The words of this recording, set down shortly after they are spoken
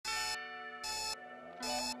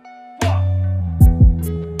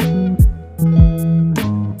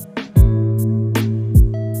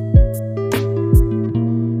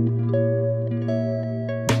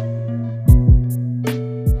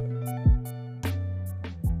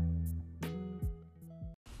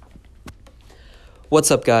What's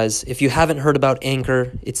up, guys? If you haven't heard about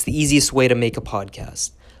Anchor, it's the easiest way to make a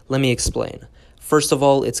podcast. Let me explain. First of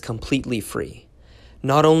all, it's completely free.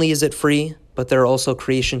 Not only is it free, but there are also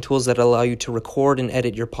creation tools that allow you to record and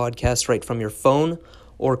edit your podcast right from your phone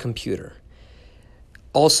or computer.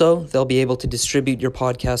 Also, they'll be able to distribute your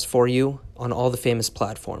podcast for you on all the famous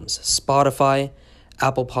platforms, Spotify,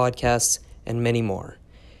 Apple Podcasts, and many more.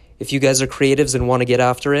 If you guys are creatives and want to get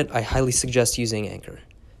after it, I highly suggest using Anchor.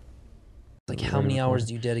 Like, how many hours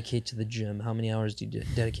do you dedicate to the gym? How many hours do you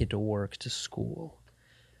dedicate to work, to school?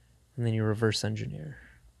 And then you reverse engineer.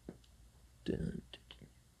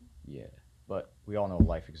 Yeah, but we all know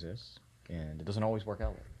life exists, and it doesn't always work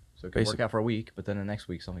out. So it can work out for a week, but then the next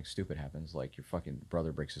week something stupid happens, like your fucking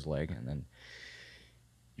brother breaks his leg, and then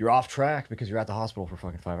you're off track because you're at the hospital for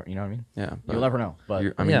fucking 5 hours. You know what I mean? Yeah. You'll never know. But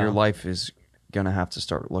your life is gonna have to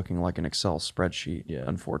start looking like an Excel spreadsheet,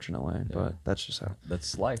 unfortunately. Yeah. But that's just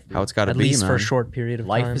that's life, dude. how it's got to be, At least man. for a short period of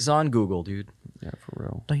Life time. is on Google, dude. Yeah, for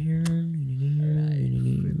real.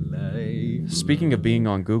 Life. Speaking of being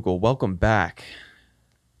on Google, welcome back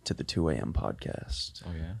to the 2 a.m. podcast.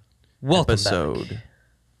 Oh yeah. Welcome Episode back.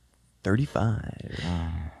 35.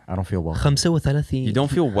 I don't feel welcome. You don't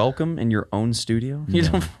feel welcome in your own studio? You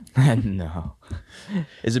don't. No.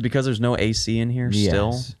 Is it because there's no AC in here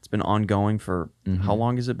still? Yes. It's been ongoing for how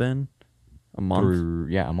long has it been? A month?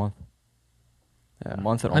 A month. Yeah. A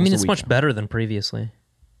month and I mean, almost it's a week much now. better than previously.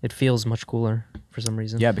 It feels much cooler for some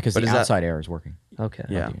reason. Yeah, because But the is that- outside air is working. Okay.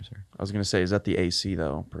 Yeah. Not the inside. I was going to say, is that the AC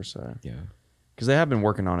though, per se? Yeah. Because they have been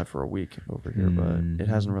working on it for a week over here, but it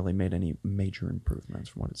hasn't really made any major improvements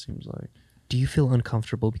from what it seems like. Do you feel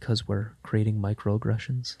uncomfortable because we're creating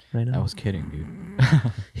microaggressions right now? I was kidding,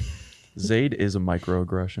 dude. Zaid is a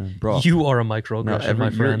microaggression. Bro. You are a No, microaggression, my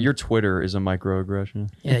your, friend. your Twitter is a microaggression.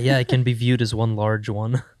 Yeah, it can be viewed as one large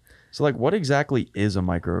one. So, like, what exactly is a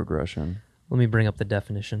microaggression? Let me bring up the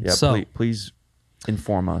definition. Yeah, So, please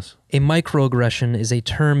inform us. a microaggression is a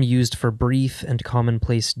term used for brief and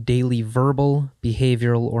commonplace daily verbal,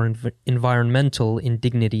 behavioral, or environmental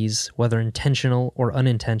indignities, whether intentional or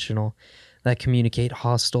unintentional, that communicate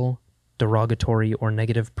hostile, derogatory, or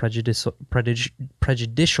negative prejudicial,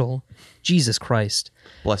 Jesus Christ,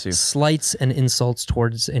 Bless you. slights and insults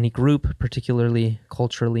towards any group, particularly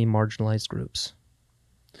culturally marginalized groups.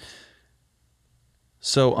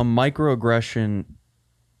 So, a microaggression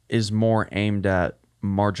is more aimed at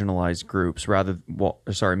marginalized groups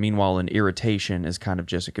meanwhile an irritation is kind of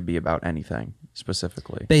just, it could be about anything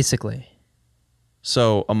specifically. Basically.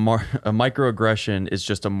 So a microaggression is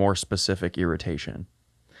just a more specific irritation.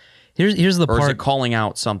 Here's the Or part. is it calling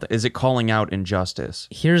out something? Is it calling out injustice?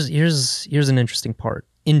 Here's an interesting part.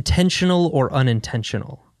 Intentional or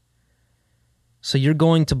unintentional. So you're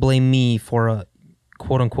going to blame me for a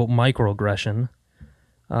quote unquote microaggression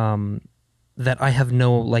that I have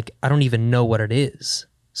I don't even know what it is.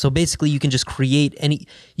 So basically you can just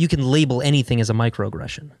you can label anything as a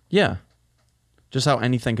microaggression. Yeah. Just how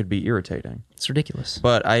anything could be irritating. It's ridiculous.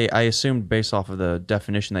 But I assumed based off of the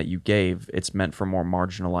definition that you gave, it's meant for more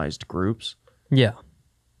marginalized groups. Yeah.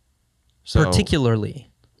 So,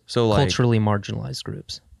 Particularly like, culturally marginalized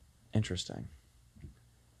groups. Interesting.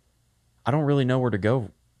 I don't really know where to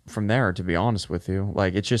go from there, to be honest with you.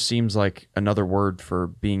 Like, it just seems like another word for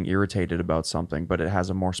being irritated about something, but it has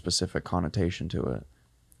a more specific connotation to it.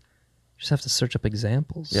 You just have to search up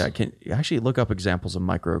examples. Yeah, can actually look up examples of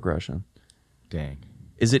microaggression. Dang.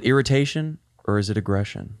 Is it irritation or is it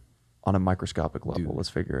aggression on a microscopic level? Dude. Let's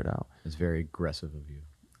figure it out. It's very aggressive of you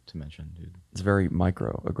to mention, dude. It's very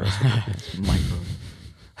micro-aggressive. Micro.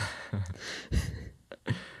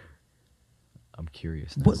 I'm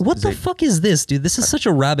curious. now. What the fuck is this, dude? This is such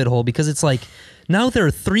a rabbit hole because it's like now there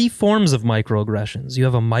are 3 forms of microaggressions. You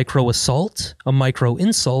have a micro assault, a micro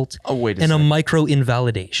insult, and a micro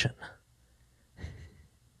invalidation.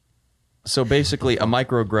 So basically, a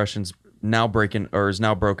microaggression's is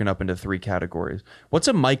now broken up into 3 categories. What's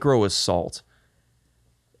a micro assault?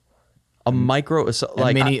 A micro assault,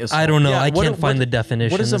 like mini assault. I don't know. Yeah, I can't find the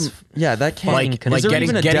definition. What is It's that can't. Like is there getting-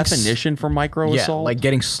 even a getting definition for micro Yeah, assault? like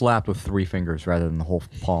getting slapped with 3 fingers rather than the whole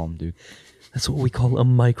palm, dude. That's what we call a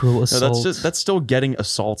micro No, assault. that's still getting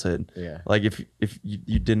assaulted. Yeah. Like if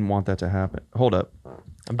you didn't want that to happen. Hold up.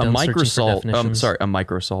 I'm A done micro searching for assault. definitions. A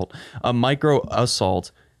micro assault. A micro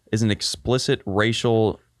assault is an explicit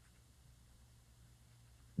racial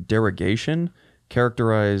derogation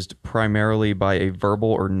characterized primarily by a verbal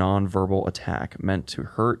or non-verbal attack meant to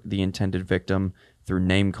hurt the intended victim through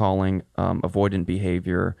name-calling, avoidant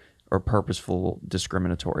behavior, or purposeful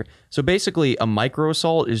discriminatory. So basically, a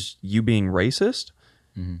micro-assault is you being racist.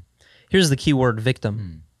 Here's the key word,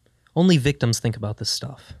 victim. Only victims think about this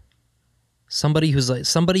stuff. somebody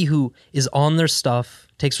who is on their stuff,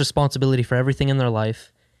 takes responsibility for everything in their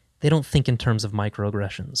life, they don't think in terms of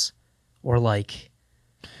microaggressions or like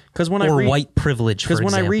white privilege. Because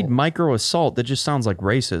when I read micro assault, that just sounds like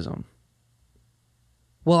racism.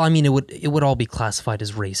 Well, I mean, it would all be classified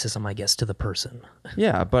as racism, I guess, to the person.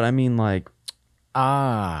 Yeah, but I mean, like,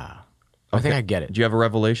 I think I get it. Do you have a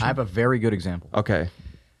revelation? I have a very good example. Okay.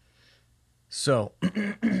 So,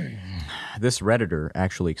 this Redditor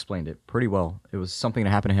actually explained it pretty well. It was something that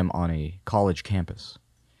happened to him on a college campus.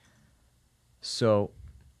 So,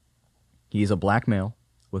 he's a black male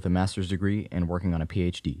with a master's degree and working on a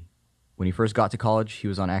PhD. When he first got to college, he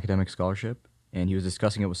was on academic scholarship, and he was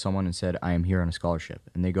discussing it with someone and said, I am here on a scholarship.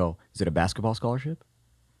 And they go, is it a basketball scholarship?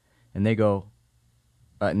 And they go,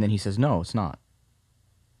 and then he says, no, it's not.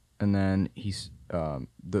 And then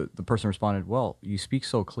the person responded, well, you speak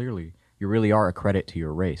so clearly. You really are a credit to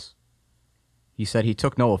your race. He said he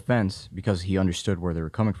took no offense because he understood where they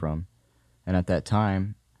were coming from. And at that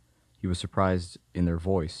time, he was surprised in their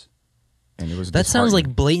voice. And it was that sounds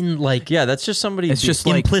like blatant, like yeah, that's just somebody. It's just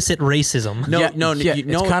implicit racism.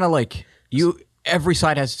 It's kind of like every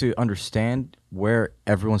side has to understand where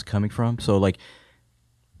everyone's coming from. So like,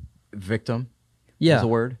 victim is a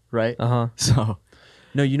word, right? So.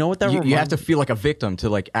 No, you know what that you have to feel like a victim to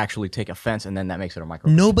like actually take offense, and then that makes it a microaggression.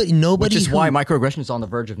 Nobody, which is why microaggression is on the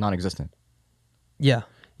verge of non-existent. Yeah,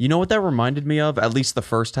 you know what that reminded me of? At least the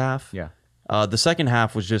first half. Yeah, the second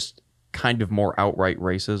half was just kind of more outright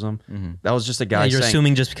racism. Mm-hmm. That was just a guy. You're saying,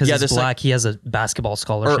 assuming just because he's black, he has a basketball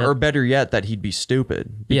scholarship, or better yet, that he'd be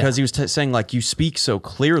stupid because he was saying like, "You speak so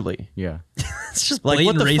clearly." Yeah, it's just like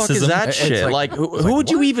what the racism. fuck is that shit? Like who would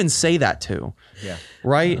you even say that to? Yeah.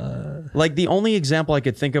 Right? Like the only example I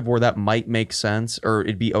could think of where that might make sense or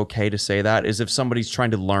it'd be okay to say that is if somebody's trying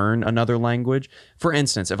to learn another language. For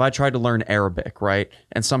instance, if I tried to learn Arabic, right?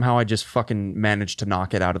 And somehow I just fucking managed to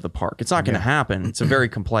knock it out of the park. It's not going to happen. It's a very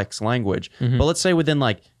complex language. But let's say within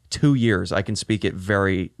like 2 years, I can speak it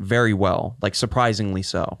very, very well, like surprisingly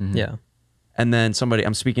so. Yeah. And then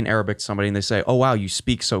I'm speaking Arabic to somebody and they say, oh, wow, you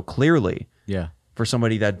speak so clearly. Yeah. For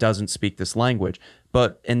somebody that doesn't speak this language.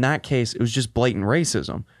 But in that case, it was just blatant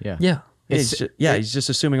racism. Yeah. Yeah. He's just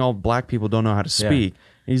assuming all black people don't know how to speak.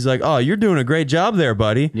 Yeah. He's like, oh, you're doing a great job there,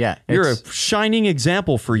 buddy. Yeah. You're a shining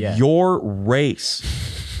example for your race.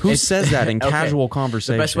 Who says that in casual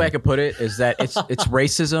conversation? The best way I could put it is that it's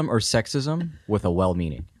racism or sexism with a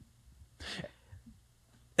well-meaning.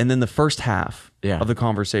 And then the first half Yeah. of the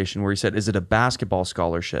conversation where he said, is it a basketball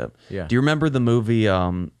scholarship? Yeah. Do you remember the movie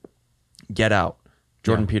Get Out?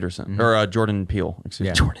 Jordan Peterson. Or Jordan Peele. Excuse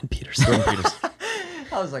me. Jordan Peterson. Jordan Peterson.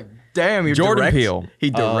 I was like, damn, he Jordan directs? Peele. He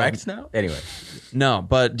directs now? Anyway. No,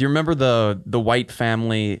 but do you remember the white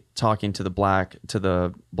family talking to the black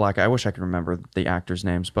guy? I wish I could remember the actors'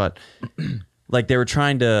 names, but like they were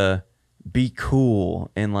trying to be cool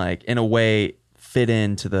and like in a way fit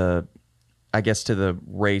into the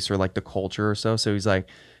race or like the culture or so. So he's like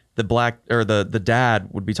the black or the dad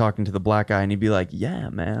would be talking to the black guy and he'd be like, yeah,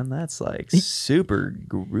 man, that's like super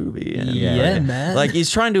groovy. And yeah, man. Like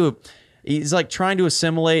he's trying to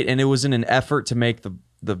assimilate, and it was in an effort to make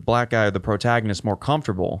the black guy or the protagonist more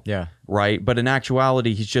comfortable. Yeah. Right. But in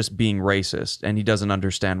actuality, he's just being racist and he doesn't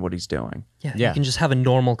understand what he's doing. Yeah. You can just have a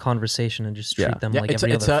normal conversation and just treat them like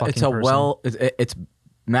every other fucking person. It's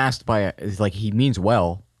masked by it's like he means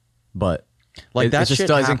well, but like that just shit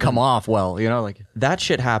doesn't come off well, you know, like that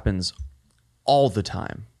shit happens all the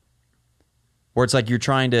time. Where it's like you're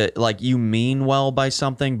trying to like you mean well by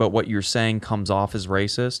something, but what you're saying comes off as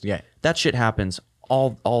racist. Yeah. That shit happens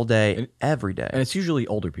all day, every day. And it's usually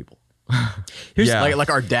older people. Here's like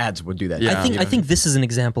our dads would do that. Yeah. I think this is an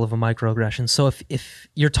example of a microaggression. So if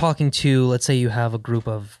you're talking to, let's say you have a group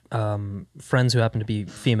of friends who happen to be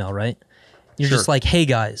female, right? You're just like, hey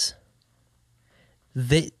guys,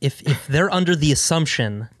 if they're under the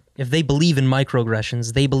assumption, if they believe in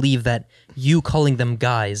microaggressions, they believe that you calling them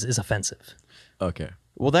guys is offensive. Okay.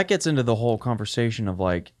 Well, that gets into the whole conversation of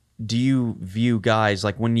like, do you view guys,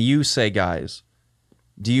 like when you say guys,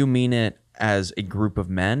 do you mean it as a group of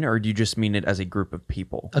men or do you just mean it as a group of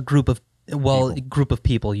people? A group of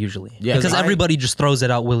people usually. Yeah. Because everybody just throws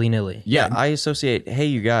it out willy-nilly. Yeah, I associate, hey,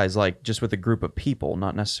 you guys, like just with a group of people,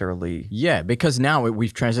 not necessarily. Yeah, because now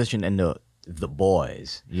we've transitioned into the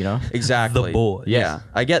boys, you know? Exactly. The boys. Yeah,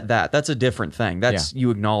 I get that. That's a different thing. That's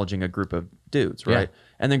you acknowledging a group of dudes, right? Yeah.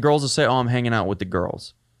 And then girls will say, oh, I'm hanging out with the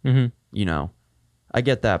girls. Mm-hmm. You know, I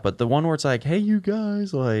get that. But the one where it's like, hey, you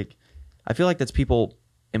guys, like, I feel like that's people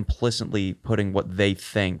implicitly putting what they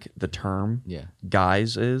think the term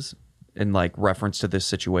guys is in like reference to this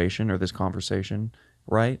situation or this conversation,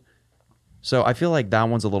 right? So I feel like that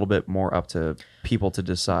one's a little bit more up to people to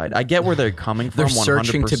decide. I get where they're coming from. They're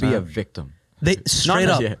searching 100%. to be a victim. They straight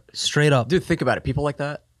up. Dude, think about it. People like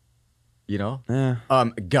that, you know? Yeah.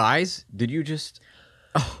 Guys, did you just...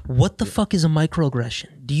 What the fuck is a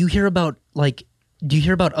microaggression? Do you hear about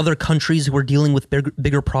other countries who are dealing with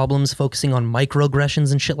bigger problems, focusing on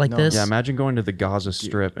microaggressions and shit like this? Yeah, imagine going to the Gaza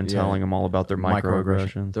Strip and telling them all about their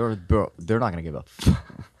microaggressions. They're not gonna give up.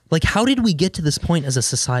 Like, how did we get to this point as a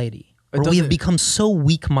society where we have become so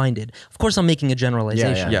weak-minded? Of course, I'm making a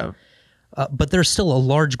generalization. Yeah. But there's still a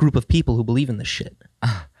large group of people who believe in this shit.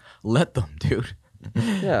 Let them, dude.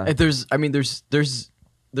 Yeah. And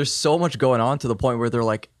there's so much going on to the point where they're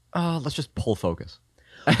like, oh, let's just pull focus.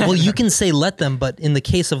 Well, you can say let them, but in the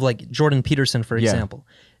case of like Jordan Peterson, for example,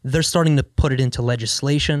 they're starting to put it into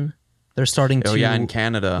legislation. They're starting to in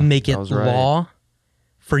Canada, make it law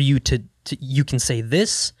for you to you can say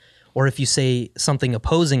this, or if you say something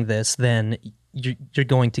opposing this, then you're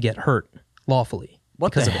going to get hurt lawfully.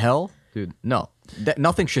 What the hell? Dude, no.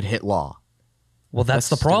 Nothing should hit law. Well, that's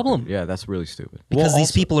the problem. Yeah, that's really stupid. Because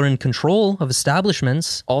these people are in control of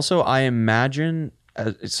establishments. Also, I imagine,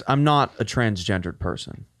 I'm not a transgendered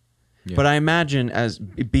person, but I imagine as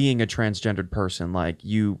being a transgendered person, like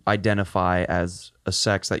you identify as a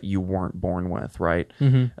sex that you weren't born with, right?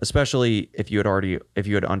 Mm-hmm. Especially if you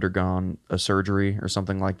had undergone a surgery or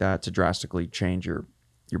something like that to drastically change your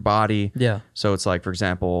body. Yeah. So it's like, for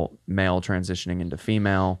example, male transitioning into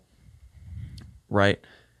female, right?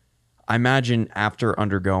 I imagine after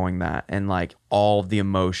undergoing that and like all the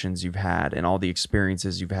emotions you've had and all the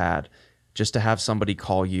experiences you've had, just to have somebody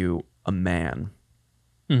call you a man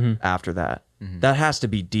after that, that has to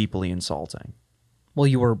be deeply insulting. Well,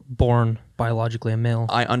 you were born biologically a male.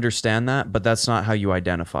 I understand that, but that's not how you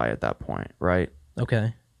identify at that point, right?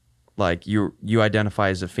 Okay. Like you identify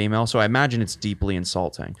as a female, so I imagine it's deeply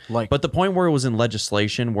insulting. But the point where it was in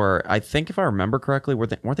legislation, where I think if I remember correctly,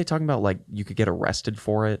 weren't they talking about like you could get arrested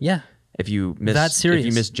for it? Yeah. If you That's serious.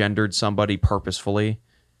 If you misgendered somebody purposefully,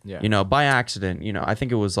 by accident, I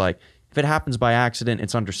think it was like if it happens by accident,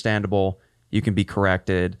 it's understandable. You can be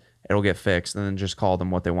corrected. It'll get fixed, and then just call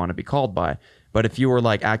them what they want to be called by. But if you were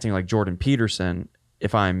like acting like Jordan Peterson,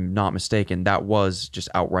 if I'm not mistaken, that was just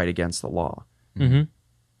outright against the law. Mm-hmm.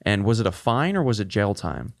 And was it a fine or was it jail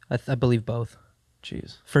time? I believe both.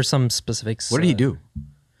 Jeez. For some specifics. What did he do?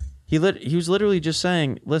 He was literally just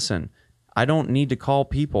saying, listen, I don't need to call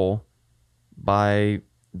people by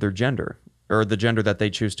their gender or the gender that they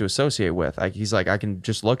choose to associate with. He's like, I can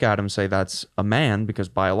just look at him and say that's a man because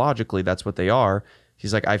biologically that's what they are.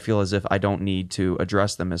 He's like, I feel as if I don't need to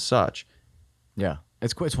address them as such. Yeah.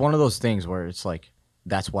 It's one of those things where it's like,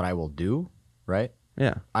 that's what I will do, right?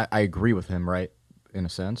 Yeah. I agree with him, right? In a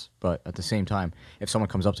sense, but at the same time, if someone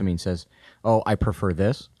comes up to me and says, oh, I prefer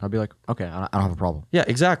this, I'll be like, okay, I don't have a problem. Yeah,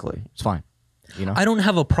 exactly. It's fine. I don't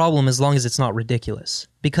have a problem as long as it's not ridiculous,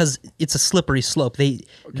 because it's a slippery slope.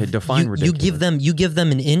 Define ridiculous. You give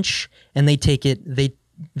them an inch and they take it,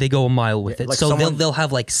 they go a mile with it. Like so they'll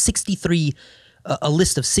have like 63 a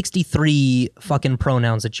list of 63 fucking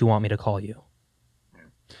pronouns that you want me to call you.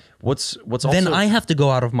 What's also then I have to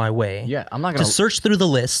go out of my way I'm not gonna to search through the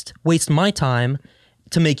list, waste my time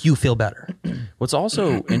to make you feel better. What's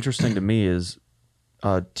also interesting to me is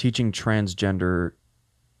teaching transgenderism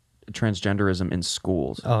in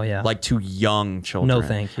schools. Oh, yeah. Like to young children. No,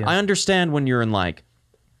 thank you. I understand when you're in like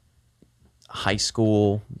high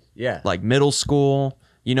school, like middle school,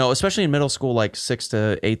 especially in middle school, like 6th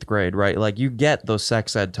to 8th grade, right? Like you get those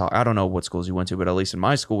sex ed talks. I don't know what schools you went to, but at least in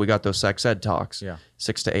my school, we got those sex ed talks.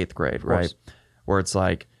 6th to 8th grade, right? Where it's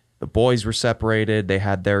like the boys were separated. They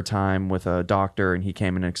had their time with a doctor and he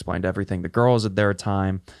came in and explained everything. The girls had their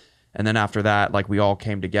time. And then after that, like we all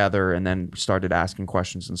came together and then started asking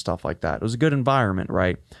questions and stuff like that. It was a good environment,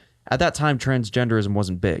 right? At that time, transgenderism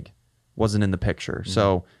wasn't big, wasn't in the picture. Mm-hmm.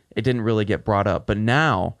 So it didn't really get brought up. But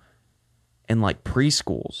now in like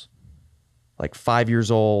preschools, like 5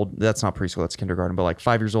 years old, that's not preschool, that's kindergarten, but like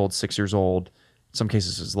 5 years old, 6 years old, in some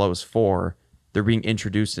cases as low as 4, they're being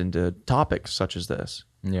introduced into topics such as this.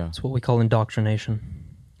 Yeah. It's what we call indoctrination.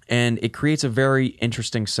 And it creates a very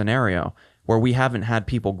interesting scenario where we haven't had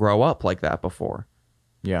people grow up like that before.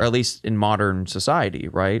 Yeah. Or at least in modern society,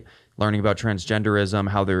 right? Learning about transgenderism,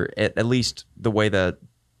 how they're, at least the way that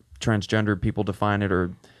transgender people define it,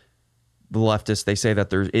 or the leftists, they say that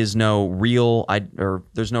there is no real,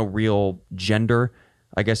 there's no real gender.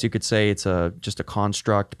 I guess you could say it's just a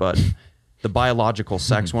construct, but the biological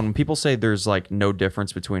sex one, when people say there's like no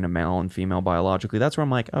difference between a male and female biologically, that's where I'm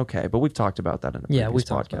like, okay, but we've talked about that in a previous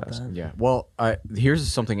podcast. Yeah. Well, here's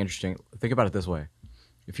something interesting. Think about it this way.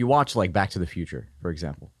 If you watch like Back to the Future, for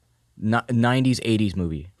example, 90s, 80s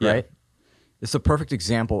movie, right? It's a perfect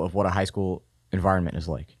example of what a high school environment is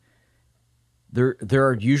like. There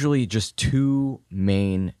are usually just two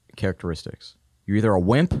main characteristics. You're either a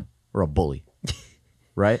wimp or a bully,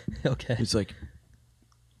 right? Okay. It's like,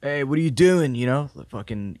 hey, what are you doing? You know, like,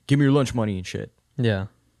 fucking give me your lunch money and shit. Yeah.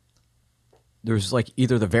 There's like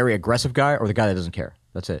either the very aggressive guy or the guy that doesn't care.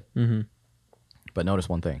 That's it. Mm-hmm. But notice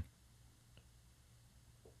one thing.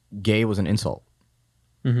 Gay was an insult.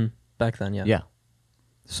 Mm-hmm. Back then, yeah. Yeah.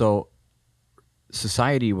 So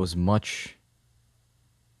society was much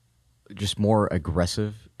just more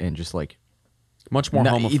aggressive and just like Much more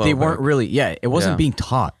homophobic. They weren't really, it wasn't Yeah. being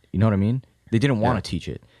taught. You know what I mean? They didn't want to teach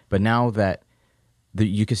it. But now that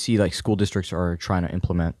you can see like school districts are trying to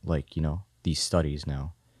implement like, you know, these studies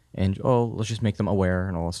now. And let's just make them aware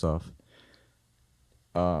and all that stuff.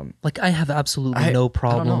 Like, I have absolutely I no don't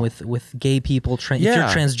problem know. with gay people. If you're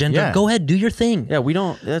Yeah. transgender, Yeah. go ahead, do your thing. Yeah, we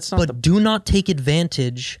don't. That's not. But do not take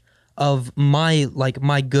advantage of my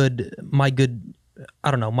good.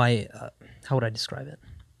 I don't know, how would I describe it?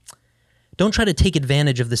 Don't try to take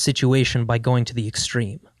advantage of the situation by going to the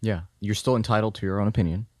extreme. Yeah. You're still entitled to your own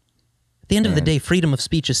opinion. At the end of the And- day, freedom of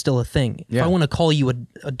speech is still a thing. If Yeah. I want to call you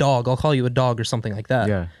a dog, I'll call you a dog or something like that.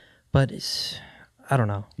 Yeah. But I don't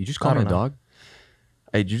know. You just I call me a don't know. dog?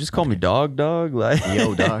 Hey, did you just call me dog? Like,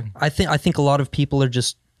 Yo, dog. I think a lot of people are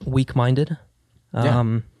just weak-minded. They They're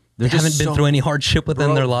haven't just been so- through any hardship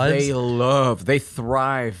within their lives. They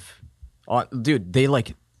thrive on, dude.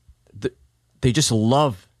 They just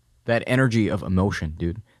love that energy of emotion,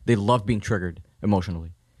 dude. They love being triggered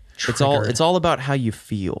emotionally. it's all about how you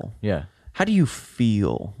feel. Yeah. How do you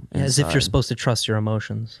feel? Yeah, as if you're inside? supposed to trust your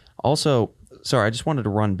emotions. Also, sorry, I just wanted to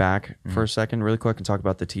run back for a second really quick and talk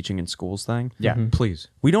about the teaching in schools thing. Yeah, please.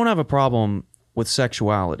 We don't have a problem with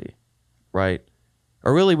sexuality, right?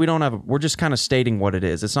 Or really, we're just kind of stating what it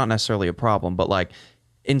is. It's not necessarily a problem, but like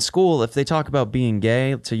in school, if they talk about being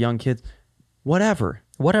gay to young kids, whatever.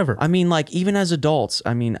 I mean, like even as adults,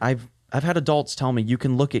 I mean, I've had adults tell me you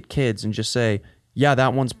can look at kids and just say, yeah,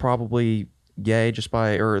 that one's probably gay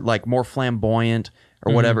or like more flamboyant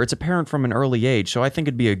or whatever. It's apparent from an early age. So I think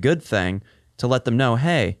it'd be a good thing to let them know,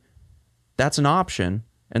 hey, that's an option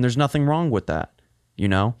and there's nothing wrong with that, you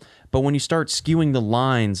know? But when you start skewing the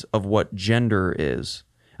lines of what gender is,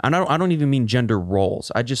 and I don't even mean gender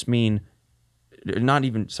roles. I just mean not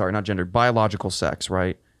gender, biological sex,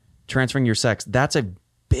 right? Transferring your sex. That's a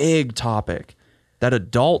big topic that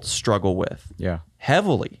adults struggle with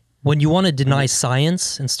heavily. When you want to deny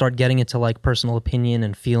science and start getting into like personal opinion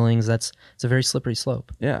and feelings, it's a very slippery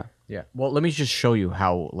slope. Yeah. Yeah. Well, let me just show you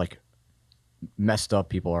how like messed up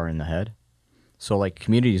people are in the head. So like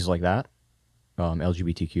communities like that,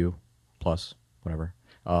 LGBTQ plus whatever,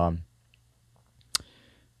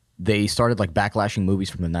 they started like backlashing movies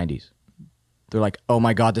from the 90s. They're like, oh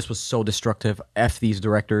my God, this was so destructive. F these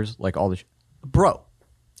directors, like all this. Bro.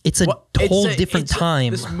 It's a whole different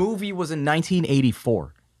time. This movie was in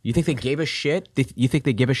 1984. You think they gave a shit? You think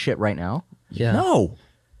they give a shit right now? Yeah. No.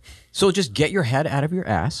 So just get your head out of your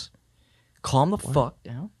ass. Calm the fuck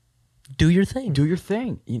down. Do your thing. Do your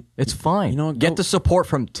thing. It's fine. you know, get the support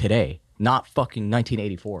from today, not fucking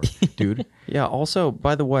 1984, dude. Yeah. Also,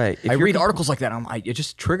 by the way, if I you're read articles like that. It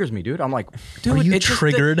just triggers me, dude. I'm like, dude, Are you it just-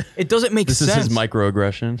 triggered? it doesn't make this sense. is his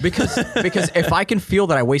microaggression. because if I can feel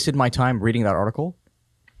that I wasted my time reading that article,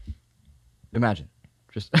 imagine.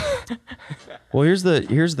 Just Well, here's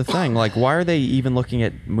the thing. Like, why are they even looking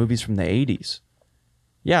at movies from the 80s?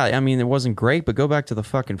 Yeah, I mean, it wasn't great, but go back to the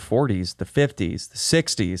fucking 40s, the 50s, the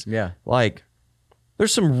 60s. Yeah. Like,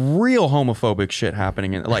 there's some real homophobic shit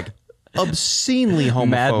happening, and like obscenely homophobic,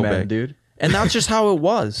 Mad Men, dude. And that's just how it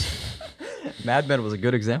was. Mad Men was a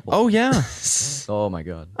good example. Oh yeah. Oh my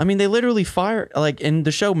God. I mean, they literally fired, like in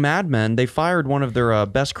the show Mad Men, they fired one of their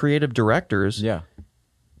best creative directors. Yeah.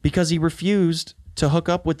 Because he refused to hook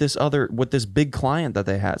up with this big client that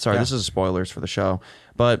they had. Sorry, this is spoilers for the show,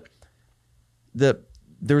 but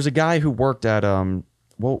there was a guy who worked at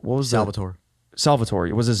what was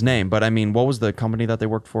Salvatore was his name, but I mean, what was the company that they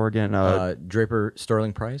worked for again? Draper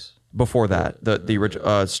Sterling Price. Before that, the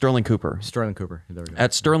original Sterling Cooper. Sterling Cooper. There we go.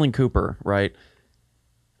 At Sterling Cooper, right?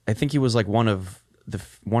 I think he was like one of the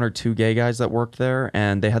one or two gay guys that worked there,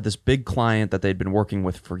 and they had this big client that they'd been working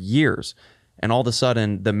with for years. And all of a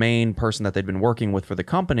sudden, the main person that they'd been working with for the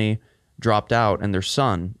company dropped out, and their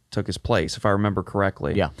son took his place, if I remember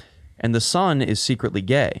correctly. Yeah. And the son is secretly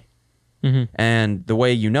gay. Mm-hmm. And the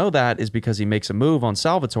way you know that is because he makes a move on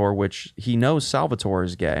Salvatore, which he knows Salvatore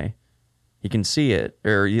is gay. He can see it,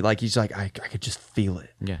 or he's like, I could just feel it.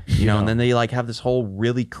 Yeah. You know, and then they like have this whole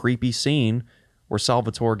really creepy scene where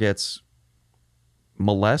Salvatore gets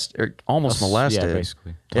almost molested. Yeah,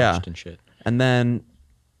 basically. Touched and shit. And then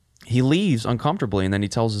he leaves uncomfortably, and then he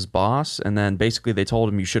tells his boss, and then basically they told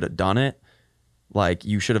him, you should have done it. Like,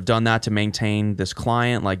 you should have done that to maintain this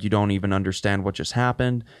client. Like, you don't even understand what just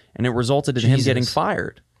happened. And it resulted in him getting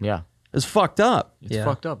fired. Yeah. It's fucked up. It's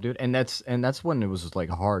fucked up, dude. And that's when it was like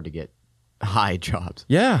hard to get high jobs.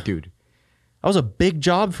 Yeah. Dude. That was a big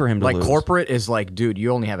job for him to lose. Like, corporate is like, dude,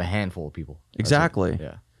 you only have a handful of people. Exactly.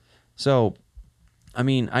 Yeah. So, I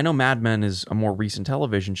mean, I know Mad Men is a more recent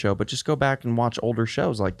television show, but just go back and watch older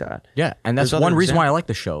shows like that. Yeah, and that's one reason why I like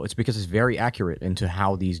the show. It's because it's very accurate into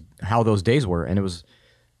how those days were, and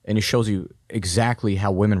it shows you exactly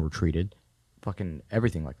how women were treated, fucking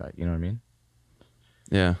everything like that. You know what I mean?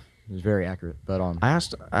 Yeah, it was very accurate. But I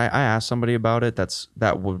asked somebody about it.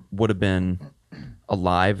 That would have been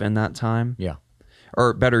alive in that time. Yeah,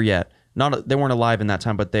 or better yet, they weren't alive in that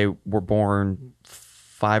time, but they were born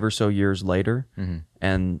 5 or so years later,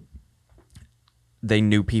 and they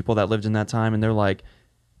knew people that lived in that time, and they're like,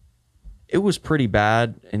 it was pretty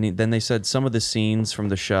bad. And then they said some of the scenes from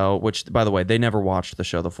the show, which, by the way, they never watched the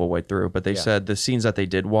show the full way through, but they said the scenes that they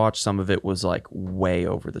did watch, some of it was like way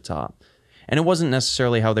over the top. And it wasn't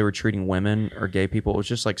necessarily how they were treating women or gay people. It was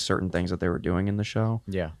just like certain things that they were doing in the show.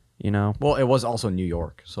 Yeah. You know? Well, it was also New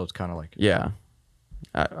York, so it's kind of like... Yeah.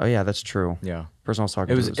 Oh, yeah, that's true. Yeah. Person I was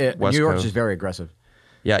talking to was West New York's Coast. just very aggressive.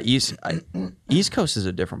 Yeah, East Coast is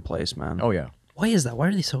a different place, man. Oh, yeah. Why is that? Why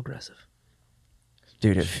are they so aggressive?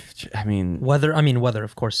 Dude, I mean... Weather,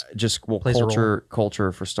 of course. Just, well, plays a role.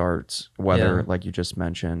 culture for starts. Weather, Yeah. like you just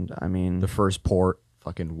mentioned. I mean... The first port,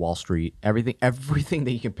 fucking Wall Street, everything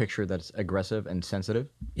that you can picture that's aggressive and sensitive.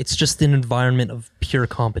 It's just an environment of pure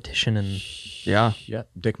competition and... Yeah. Yeah,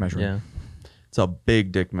 dick measuring. Yeah. It's a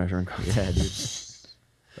big dick measuring. Yeah,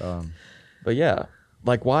 dude. But yeah,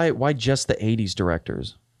 like why just the 80s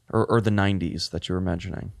directors or the 90s that you were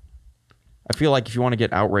mentioning? I feel like if you want to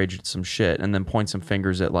get outraged at some shit and then point some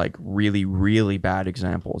fingers at like really, really bad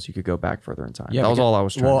examples, you could go back further in time. Yeah, that was all I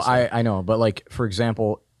was trying to say. Well, I know, but like, for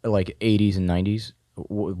example, like 80s and 90s,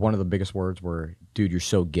 one of the biggest words were, dude, you're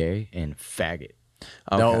so gay, and faggot.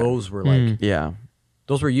 Okay. Those were like, yeah.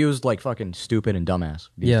 Those were used like fucking stupid and dumbass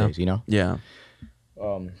these days, you know? Yeah.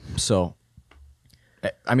 So,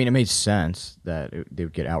 I mean, it made sense that they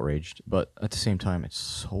would get outraged, but at the same time, it's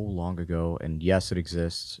so long ago, and yes, it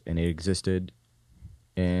exists, and it existed,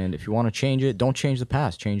 and if you want to change it, don't change the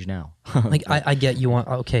past, change now. Like, I get you want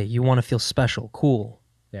to feel special, cool.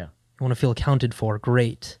 Yeah. You want to feel accounted for,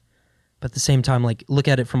 great. But at the same time, like, look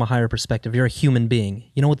at it from a higher perspective. You're a human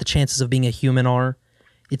being. You know what the chances of being a human are?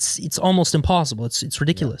 It's almost impossible. It's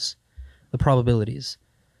ridiculous, the probabilities.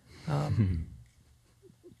 But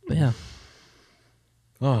yeah.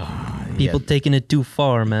 People taking it too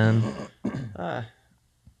far, man.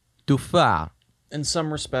 Too far. In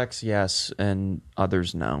some respects, yes, and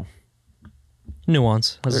others, no.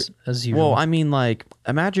 Nuance, as usual. Well, I mean, like,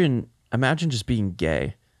 imagine just being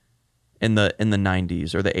gay in the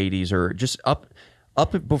 90s or the 80s or just up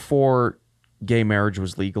before gay marriage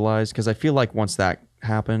was legalized, because I feel like once that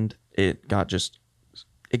happened, it got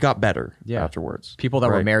better afterwards. People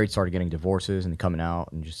that were married started getting divorces and coming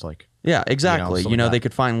out and just like... Yeah, exactly. You know, they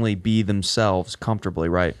could finally be themselves comfortably,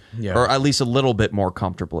 right? Yeah. Or at least a little bit more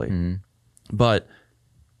comfortably. Mm-hmm. But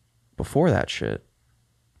before that shit,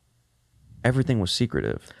 everything was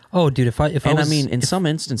secretive. Oh, dude, in some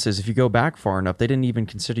instances, if you go back far enough, they didn't even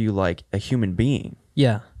consider you like a human being.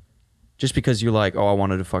 Yeah. Just because you're like, oh, I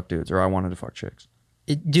wanted to fuck dudes or I wanted to fuck chicks.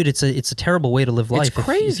 Dude, it's a terrible way to live life. It's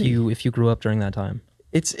crazy. If you grew up during that time.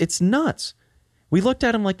 It's nuts. We looked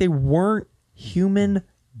at them like they weren't human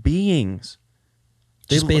beings.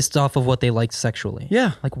 Just based off of what they liked sexually.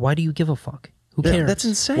 Yeah. Like, why do you give a fuck? Who cares? That's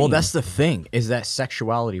insane. Well, that's the thing, is that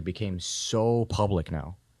sexuality became so public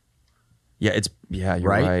now. Yeah, you're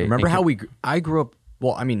right. Remember how I grew up,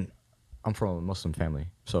 well, I mean, I'm from a Muslim family,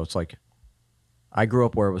 so it's like, I grew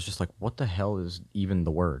up where it was just like, what the hell is even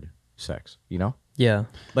the word sex, you know? Yeah.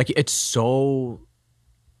 Like, it's so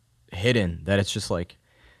hidden that it's just like,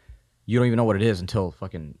 you don't even know what it is until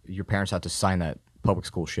fucking your parents have to sign that public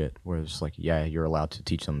school shit where it's like, yeah, you're allowed to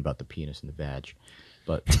teach them about the penis and the vag.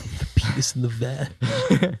 But the penis and the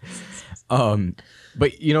vag.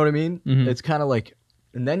 But you know what I mean? Mm-hmm. It's kind of like,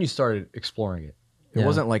 and then you started exploring it. It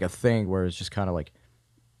wasn't like a thing where it's just kind of like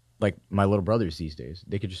my little brothers these days,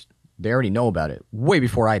 they already know about it way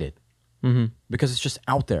before I did. Mm-hmm. Because it's just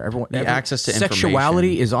out there. Access to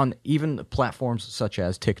sexuality information is on even platforms such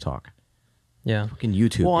as TikTok. Yeah. Fucking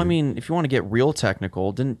YouTube. Well, dude. I mean, if you want to get real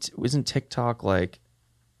technical, isn't TikTok like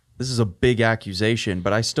this is a big accusation,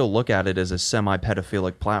 but I still look at it as a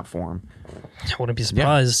semi-pedophilic platform. I wouldn't be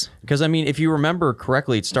surprised. Because, I mean, if you remember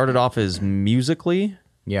correctly, it started off as Musically,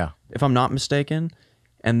 if I'm not mistaken,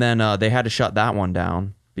 and then they had to shut that one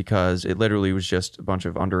down because it literally was just a bunch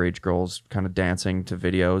of underage girls kind of dancing to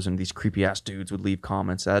videos, and these creepy-ass dudes would leave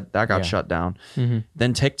comments. That got shut down.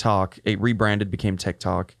 Then TikTok, it rebranded, became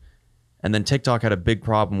TikTok, and then TikTok had a big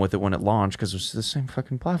problem with it when it launched because it was the same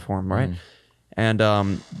fucking platform, right? And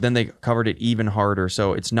then they covered it even harder,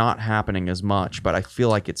 so it's not happening as much, but I feel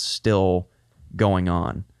like it's still going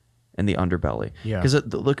on in the underbelly. Yeah. Because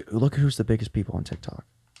look who's the biggest people on TikTok.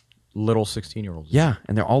 Little 16-year-olds. Yeah,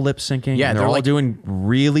 and they're all lip syncing. Yeah, and they're all like doing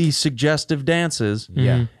really suggestive dances.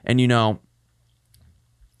 Yeah. And, you know,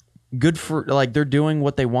 good for, like, they're doing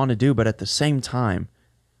what they want to do, but at the same time,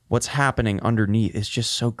 what's happening underneath is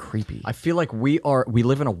just so creepy. I feel like we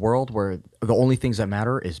live in a world where the only things that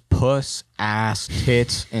matter is puss, ass,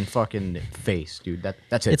 tits, and fucking face, dude.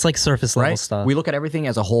 That's it. It's like surface level stuff. We look at everything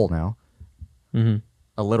as a whole now.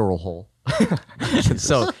 A literal hole.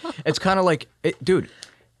 So it's kind of like, dude,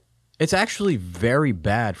 it's actually very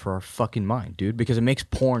bad for our fucking mind, dude, because it makes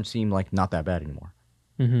porn seem like not that bad anymore.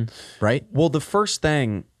 Right? Well, the first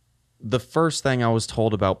thing I was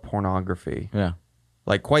told about pornography,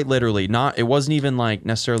 like quite literally, it wasn't even like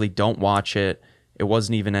necessarily don't watch it. It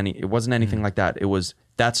wasn't anything like that. It was,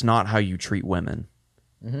 that's not how you treat women.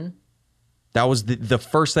 That was the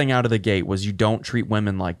first thing out of the gate was you don't treat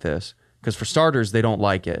women like this. Because for starters, they don't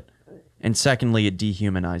like it. And secondly, it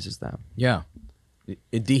dehumanizes them. Yeah.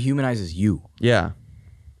 It dehumanizes you. Yeah.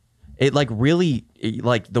 It like really,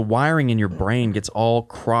 like the wiring in your brain gets all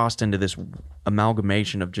crossed into this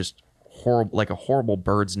amalgamation of just horrible, like a horrible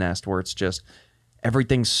bird's nest where it's just,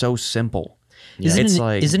 everything's so simple. Yeah.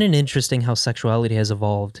 Isn't it interesting how sexuality has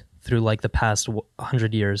evolved through like the past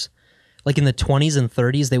 100 years? Like in the 20s and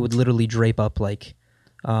 30s, they would literally drape up like,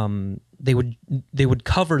 they would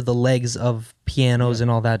cover the legs of pianos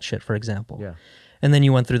and all that shit, for example. Yeah. And then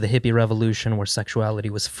you went through the hippie revolution where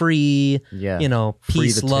sexuality was free, you know, Free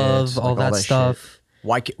peace, the love, tits, all like that stuff.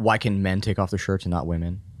 Shit. Why can men take off their shirts and not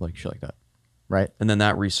women? Like shit like that. Right? And then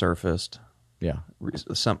that resurfaced. Yeah.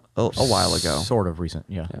 A while ago. Sort of recent,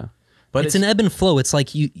 yeah. But it's an ebb and flow. It's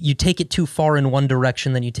like you take it too far in one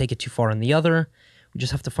direction, then you take it too far in the other. We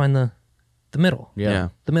just have to find the middle. Yeah.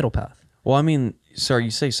 The middle path. Well, I mean, sorry,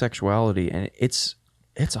 you say sexuality, and it's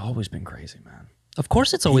always been crazy, man. Of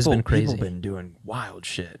course, it's always been crazy. People been doing wild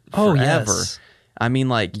shit forever. Yes. I mean,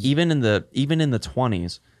 like even in the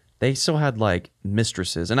 20s, they still had like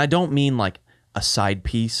mistresses, and I don't mean like a side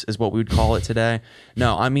piece is what we would call it today.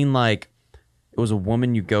 No, I mean like it was a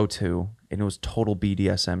woman you go to, and it was total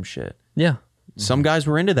BDSM shit. Yeah. Some guys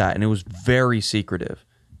were into that, and it was very secretive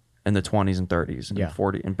in the 20s and 30s and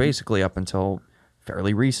 40s, and basically up until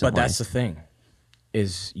fairly recently. But that's the thing,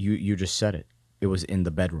 is you just said it. It was in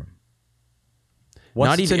the bedroom.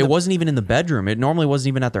 It wasn't even in the bedroom. It normally wasn't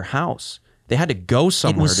even at their house. They had to go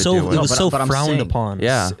somewhere to do it. It was so frowned upon.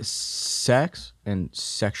 Yeah. Sex and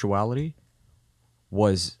sexuality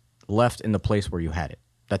was left in the place where you had it.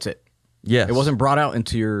 That's it. Yes. It wasn't brought out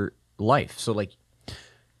into your life. So like,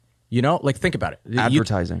 you know, like think about it.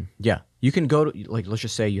 Advertising. You can go to, like, let's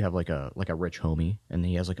just say you have like a rich homie and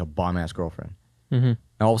he has like a bomb ass girlfriend. And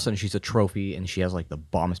all of a sudden she's a trophy and she has like the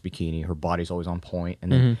bombest bikini. Her body's always on point.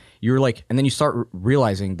 And then you're like, and then you start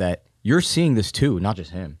realizing that you're seeing this too, not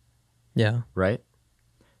just him. Yeah. Right?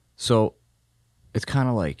 So it's kind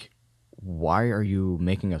of like, why are you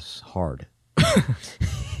making us hard?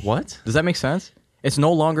 What? Does that make sense? It's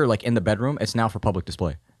no longer like in the bedroom. It's now for public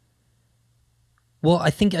display. Well, I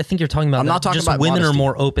think you're talking about I'm not talking just about women modesty. are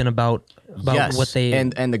more open about Yes. what they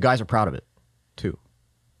and the guys are proud of it too.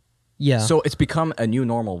 Yeah. So it's become a new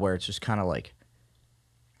normal where it's just kind of like,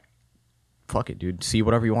 fuck it, dude. See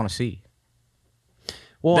whatever you want to see.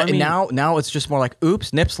 Well, I mean, now it's just more like,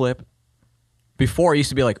 oops, nip slip. Before it used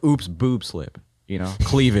to be like, oops, boob slip. You know,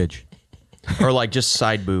 cleavage. or like just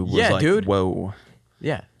side boob was Yeah, like, dude. whoa.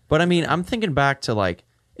 Yeah. But I mean, I'm thinking back to like,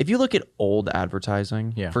 if you look at old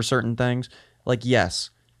advertising for certain things, like yes,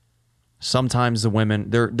 sometimes the women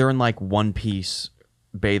they're in like one piece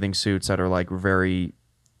bathing suits that are like very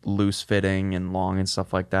loose fitting and long and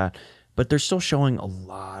stuff like that, but they're still showing a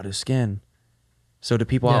lot of skin. So to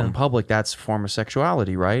people out in public, that's a form of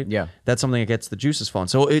sexuality, right? Yeah. That's something that gets the juices flowing.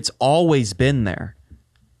 So it's always been there.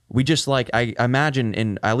 We just like, I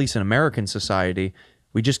imagine at least in American society,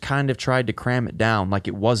 we just kind of tried to cram it down like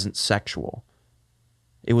it wasn't sexual.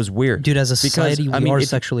 It was weird. Dude, as a society, we are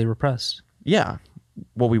sexually repressed. Yeah.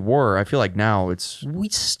 Well, we were. I feel like now it's. We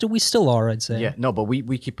still are, I'd say. Yeah, no, but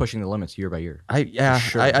we keep pushing the limits year by year.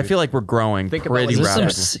 Sure, I feel like we're growing Think about pretty what he rapidly.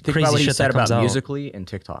 said. Crazy Think about what he shit said that comes about out. Musically and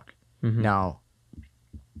TikTok. Now,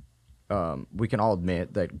 we can all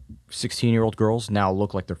admit that 16-year-old girls now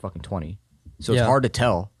look like they're fucking 20. So it's hard to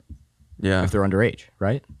tell if they're underage,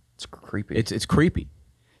 right? It's creepy. It's creepy.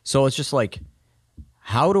 So it's just like,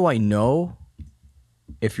 how do I know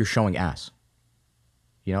if you're showing ass?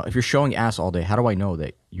 You know, if you're showing ass all day, how do I know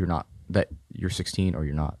that you're 16 or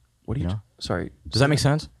you're not? What do you? know? Sorry. Does that make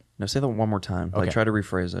sense? No, say that one more time. Like, Okay. try to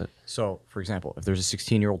rephrase it. So, for example, if there's a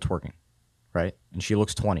 16-year-old twerking, right, and she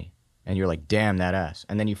looks 20, and you're like, damn, that ass,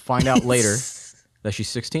 and then you find out later that she's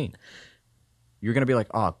 16, you're gonna be like,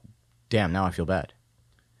 oh, damn, now I feel bad,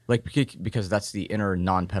 like because that's the inner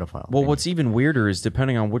non-pedophile. Well, thing. what's even weirder is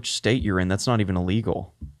depending on which state you're in, that's not even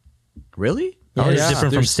illegal. Really? Yeah, it's yeah.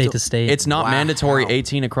 different from There's state to state. It's not Wow. mandatory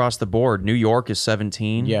 18 across the board. New York is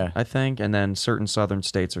 17, Yeah. I think, and then certain southern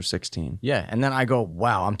states are 16. Yeah, and then I go,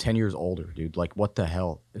 wow, I'm 10 years older, dude. Like, what the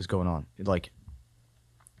hell is going on?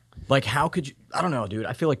 Like how could you? I don't know, dude.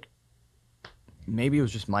 I feel like maybe it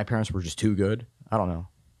was just my parents were just too good. I don't know,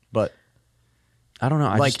 but I don't know.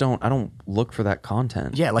 I Like- just don't. I don't look for that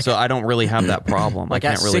content. Yeah, like- so I don't really have that problem. like I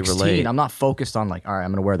can't at really 16, relate. I'm not focused on like, all right,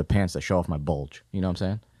 I'm gonna wear the pants that show off my bulge. You know what I'm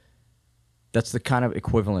saying? That's the kind of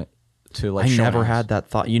equivalent to like. I showing never ass. had that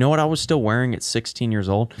thought. You know what I was still wearing at 16 years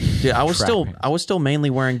old? Dude, I was Track still pants. I was still mainly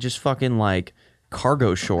wearing just fucking like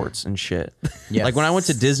cargo shorts and shit. Yes. Like when I went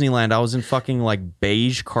to Disneyland, I was in fucking like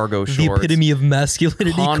beige cargo the shorts. epitome of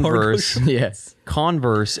masculinity. Cargo Converse, shorts. Yes.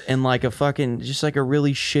 Converse, and like a fucking just like a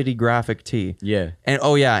really shitty graphic tee. Yeah. And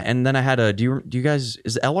oh yeah, and then I had a. Do you guys,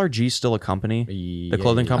 is LRG still a company? Yeah, The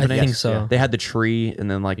clothing yeah. company. I think so. They had the tree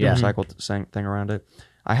and then like the Yeah. recycled thing around it.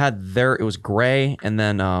 I had there. It was gray, and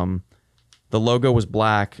then the logo was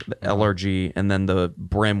black, the LRG, and then the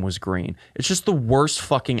brim was green. It's just the worst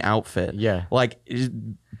fucking outfit. Yeah. Like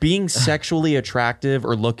being sexually attractive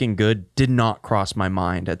or looking good did not cross my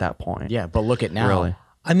mind at that point. Yeah, but look at now. Really.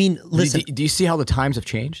 I mean, listen, Do you see how the times have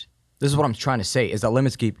changed? This is what I'm trying to say: is that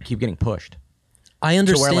limits keep getting pushed. I To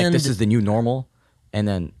understand. where like this is the new normal, and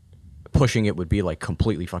then pushing it would be like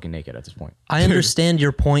completely fucking naked at this point. I understand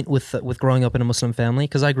your point with growing up in a Muslim family,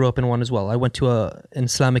 because I grew up in one as well. I went to an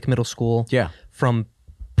Islamic middle school. Yeah. From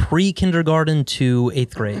pre-kindergarten to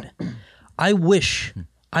 8th grade. I wish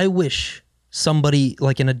somebody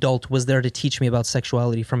like an adult was there to teach me about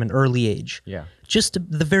sexuality from an early age. Yeah. Just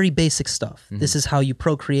the very basic stuff. This is how you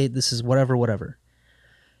procreate. This is whatever.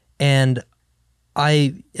 And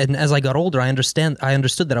as I got older, I understood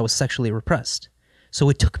that I was sexually repressed. So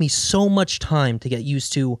it took me so much time to get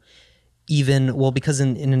used to because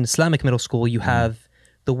in an Islamic middle school, you have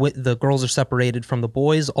the girls are separated from the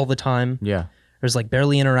boys all the time. Yeah. There's like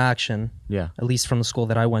barely interaction. Yeah. At least from the school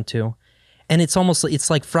that I went to. And it's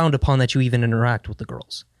like frowned upon that you even interact with the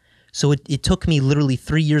girls. So it took me literally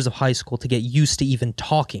 3 years of high school to get used to even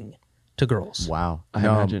talking to girls. Wow. I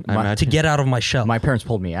imagine. To get out of my shell. My parents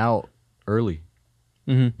pulled me out early.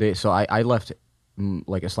 So I left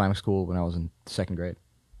like Islamic school when I was in 2nd grade.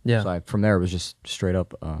 Yeah. So from there it was just straight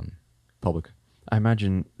up public. I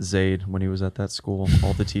imagine Zayd when he was at that school,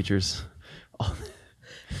 all the teachers,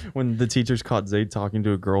 when the teachers caught Zayd talking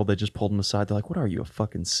to a girl, they just pulled him aside. They're like, "What are you, a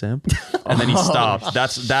fucking simp?" And then he stopped.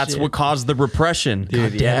 That's what caused the repression.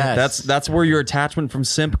 Dude, yes. That's where your attachment from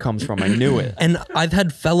simp comes from. I knew it. And I've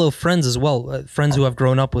had fellow friends as well, friends who I've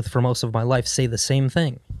grown up with for most of my life, say the same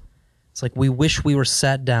thing. It's like, we wish we were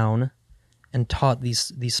sat down and taught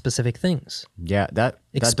these specific things. Yeah, that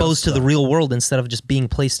Exposed does to the suck. real world instead of just being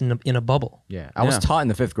placed in a bubble. Yeah, I was Yeah. taught in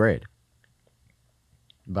the 5th grade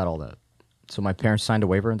about all that. So my parents signed a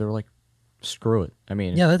waiver and they were like, "Screw it." I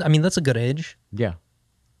mean, Yeah, that's a good age, yeah.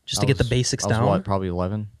 just to get the basics I was down. what, probably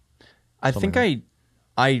 11. I think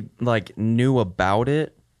I like knew about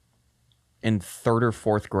it in 3rd or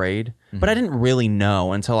 4th grade, but I didn't really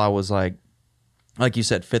know until I was like you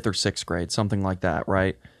said, 5th or 6th grade, something like that,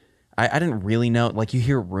 right? I didn't really know. Like, you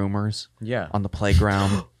hear rumors Yeah. on the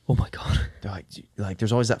playground. Oh my God. They're like,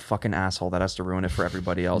 there's always that fucking asshole that has to ruin it for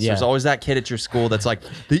everybody else. Yeah. There's always that kid at your school that's like,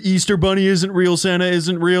 the Easter Bunny isn't real, Santa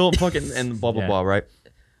isn't real, fucking, and blah, blah, Yeah. blah, right?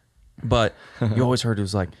 But you always heard it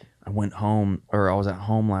was like, I went home, or I was at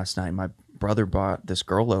home last night, my brother brought this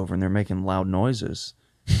girl over, and they're making loud noises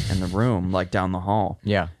in the room, like down the hall.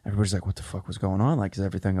 Yeah. Everybody's like, what the fuck was going on? Like, is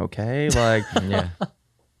everything okay? Like, Yeah.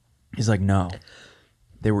 he's like, no,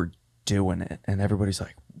 they were doing it. And everybody's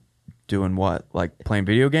like, doing what? Like playing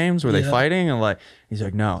video games? Were they fighting? And like, he's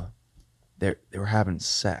like, no, they were having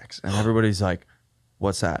sex. And everybody's like,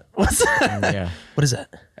 what's that? What's that? Yeah. What is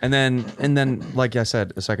that? And then, like I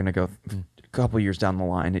said a second ago, couple years down the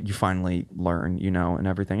line, you finally learn, you know, and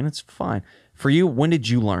everything, and it's fine. For you, when did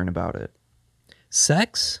you learn about it?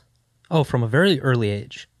 Sex? Oh, from a very early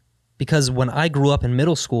age. Because when I grew up in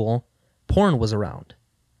middle school, porn was around.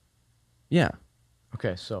 Yeah.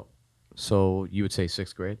 Okay, so you would say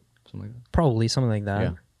 6th grade, something like that. Probably something like that.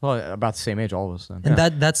 Yeah. Well, about the same age, all of us then.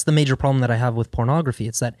 And that's the major problem that I have with pornography.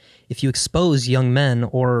 It's that if you expose young men,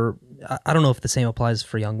 or I don't know if the same applies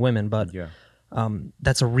for young women, but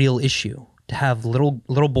that's a real issue to have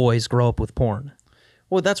little boys grow up with porn.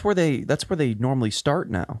 Well, that's where they normally start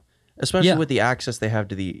now, especially with the access they have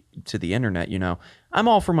to the internet. You know, I'm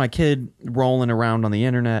all for my kid rolling around on the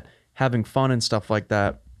internet, having fun and stuff like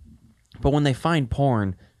that. But when they find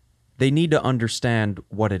porn, they need to understand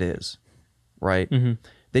what it is, right? Mm-hmm.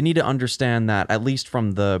 They need to understand that, at least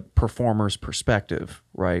from the performer's perspective,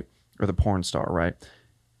 right? Or the porn star, right?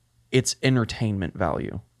 It's entertainment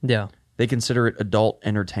value. Yeah. They consider it adult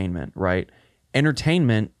entertainment, right?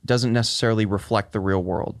 Entertainment doesn't necessarily reflect the real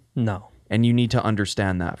world. No. And you need to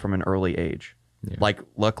understand that from an early age. Yeah. Like,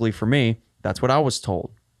 luckily for me, that's what I was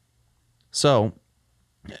told. So,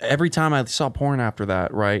 every time I saw porn after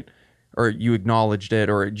that, right? Or you acknowledged it,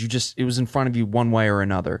 or it was in front of you one way or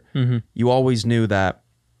another. Mm-hmm. You always knew that,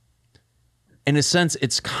 in a sense,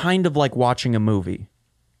 it's kind of like watching a movie.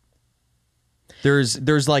 There's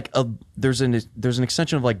an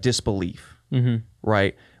extension of like disbelief,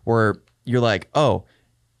 right? Where you're like, oh,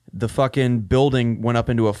 the fucking building went up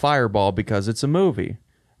into a fireball because it's a movie,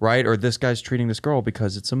 right? Or this guy's treating this girl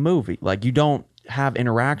because it's a movie. Like, you don't have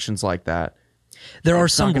interactions like that. There are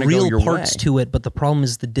some real parts to it, but the problem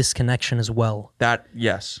is the disconnection as well.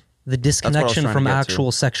 Yes. The disconnection from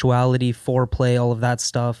actual sexuality, foreplay, all of that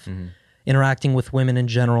stuff, interacting with women in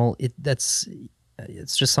general.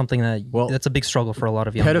 It's just something that's a big struggle for a lot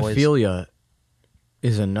of young boys. Pedophilia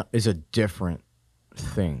is a different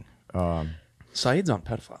thing. Saeed's on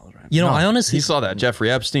pedophiles, right? You know, I honestly... He saw that Jeffrey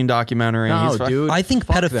Epstein documentary. No, dude. I think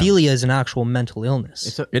pedophilia is an actual mental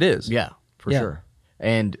illness. It is. Yeah, for sure.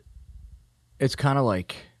 And it's kind of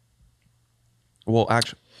like... Well,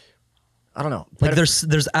 actually... I don't know. Like,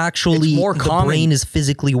 there's actually... more the common. brain is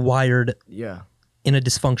physically wired in a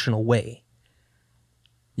dysfunctional way.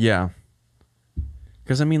 Yeah.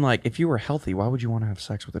 Because, I mean, like, if you were healthy, why would you want to have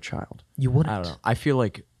sex with a child? You wouldn't. I don't know. I feel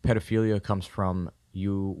like pedophilia comes from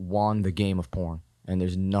you won the game of porn, and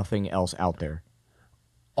there's nothing else out there.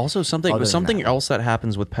 Also, something else that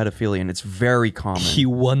happens with pedophilia, and it's very common. You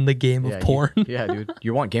won the game of porn. Yeah, dude.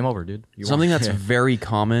 You want game over, dude. Something that's very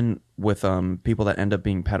common with people that end up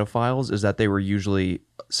being pedophiles is that they were usually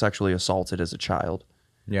sexually assaulted as a child.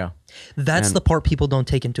 Yeah. That's the part people don't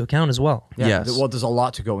take into account as well. Yeah. Yes. Well, there's a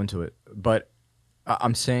lot to go into it, but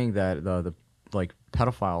I'm saying that the like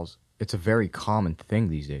pedophiles, it's a very common thing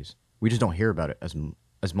these days. We just don't hear about it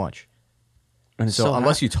as much. And so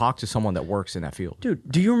unless you talk to someone that works in that field. Dude,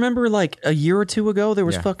 do you remember like a year or two ago there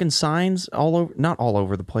was fucking signs all over, not all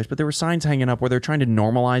over the place, but there were signs hanging up where they're trying to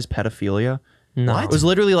normalize pedophilia? No. It was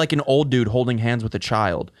literally like an old dude holding hands with a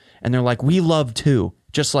child, and they're like, "We love too,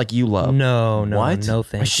 just like you love." No, What? no,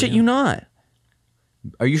 thank I shit you not.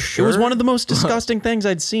 Are you sure? It was one of the most disgusting things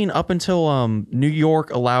I'd seen up until New York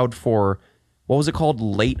allowed for, what was it called,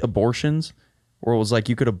 late abortions? Where it was like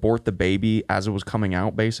you could abort the baby as it was coming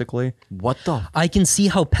out, basically. What the? I can see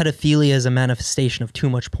how pedophilia is a manifestation of too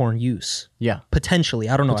much porn use. Yeah. Potentially.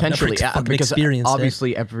 I don't know. Potentially. I've never Because experienced it.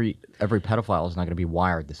 obviously every pedophile is not going to be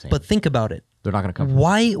wired the same. But think about it. They're not going to come.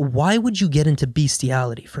 Why would you get into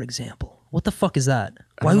bestiality, for example? What the fuck is that?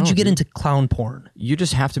 Why would you get into clown porn? You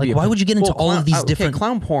just have to be. Why would you get into all of these different...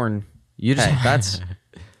 clown porn. You just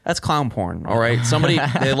That's clown porn, all right? Somebody,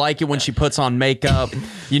 they like it when she puts on makeup.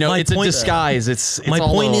 You know, it's a disguise. It's my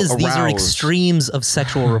all point is, these are aroused. extremes of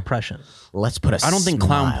sexual repression. Let's put a I don't think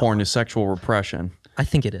clown smile. porn is sexual repression. I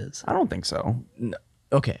think it is. I don't think so. No.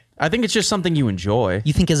 Okay. I think it's just something you enjoy.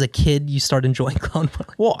 You think as a kid you start enjoying clown porn?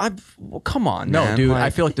 Well, come on, No, man. dude. Like, I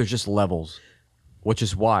feel like there's just levels, which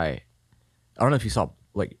is why I don't know if you saw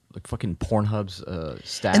like fucking Pornhub's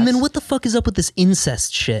stats. And then what the fuck is up with this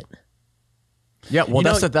incest shit? Yeah, well,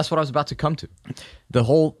 that's what I was about to come to. The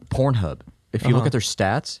whole Pornhub. If you look at their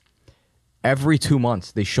stats, every 2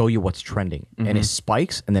 months they show you what's trending, and it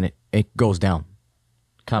spikes, and then it goes down,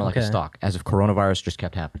 kind of like a stock, as if coronavirus just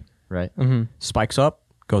kept happening, right? Spikes up,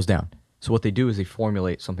 goes down. So what they do is they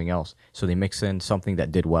formulate something else. So they mix in something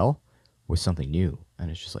that did well with something new, and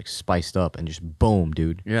it's just like spiced up, and just boom,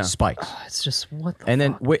 dude, spikes. It's just what the And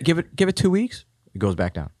fuck? then give it 2 weeks, it goes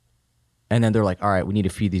back down, and then they're like, all right, we need to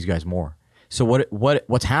feed these guys more. So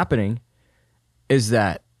what's happening is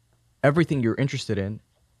that everything you're interested in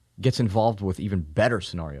gets involved with even better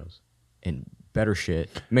scenarios and better shit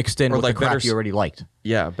mixed in Or with like the crap better you already liked.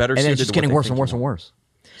 Yeah, better. And then suited it's just to what getting they worse think and you worse and want. worse.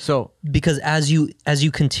 So Because as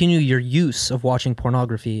you continue your use of watching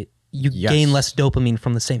pornography, you Yes. gain less dopamine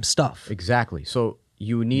from the same stuff. exactly. So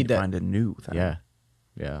you You need to that. find a new thing. Yeah.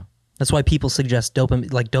 Yeah. That's why people suggest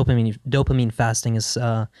dopamine fasting is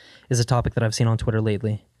a topic that I've seen on Twitter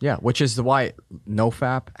lately. Yeah. Which is why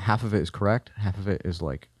NoFap, half of it is correct, half of it is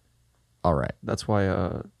like, all right. That's why.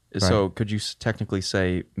 So could you technically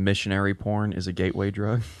say missionary porn is a gateway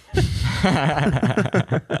drug?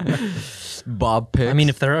 Bob pics. I mean,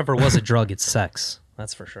 if there ever was a drug, it's sex.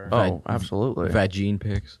 That's for sure. Oh, absolutely. Vagine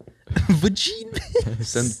pics. Vagine.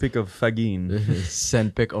 Send pic of fagine.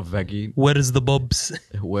 Send pic of vagine. Where is the bubs?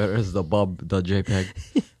 Where is the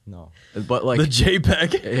JPEG? No. But like The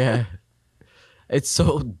JPEG. yeah. It's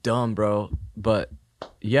so dumb, bro. But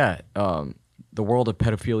yeah, the world of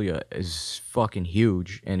pedophilia is fucking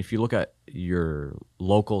huge. And if you look at your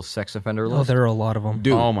local sex offender Oh, list, there are a lot of them.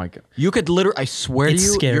 dude, Oh my god. you could literally, I swear It's to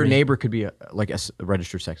you, scary. your neighbor could be a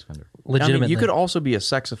registered sex offender. I Legitimately. mean, you could also be a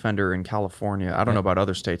sex offender in California. I don't know about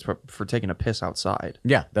other states, but for taking a piss outside.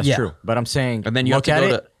 Yeah, that's Yeah. true. But I'm saying, And then you have look to at go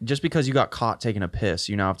it. to, just because you got caught taking a piss,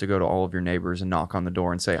 you now have to go to all of your neighbors and knock on the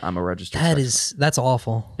door and say, I'm a registered sex that's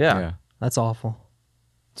awful. offender." Yeah. Yeah. That's awful.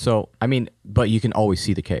 So, I mean, but you can always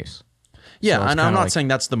see the case. Yeah, So it's and I'm kinda not like- saying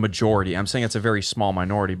that's the majority. I'm saying it's a very small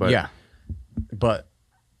minority, but yeah, but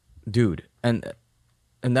dude, and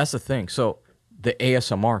that's the thing. So the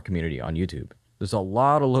ASMR community on YouTube, there's a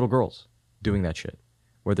lot of little girls doing that shit,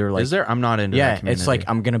 where they're like, is there? I'm not into that yeah, community. it's like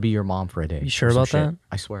I'm gonna be your mom for a day. You sure or some about shit. that?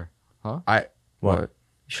 I swear. Huh? what? What? You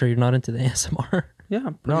sure you're not into the ASMR? Yeah,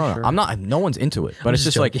 I'm pretty No, sure. I'm not. No one's into it. But I'm it's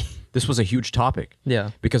just just like joking. this was a huge topic.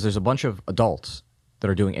 Yeah. Because there's a bunch of adults that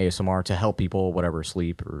are doing ASMR to help people, whatever,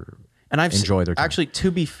 sleep or And I've enjoy their time. Actually, to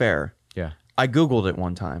be fair, yeah, I Googled it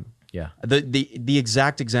one time. yeah. The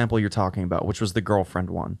exact example you're talking about, which was the girlfriend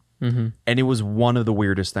one. Mm-hmm. And it was one of the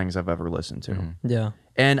weirdest things I've ever listened to. Yeah.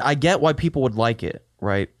 And I get why people would like it,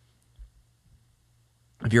 right?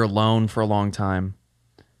 If you're alone for a long time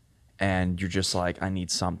and you're just like, I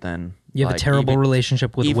need something. You have like, a terrible even-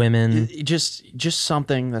 relationship with even- women. Just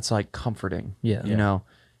something that's like comforting. Yeah. You know?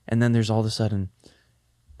 And then there's all of a sudden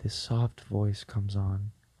this soft voice comes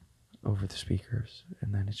on over the speakers.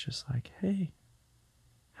 And then it's just like, hey,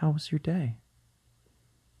 how was your day?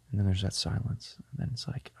 And then there's that silence. And then it's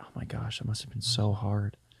like, oh my gosh, it must have been so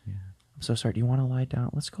hard. Yeah. I'm so sorry. Do you want to lie down?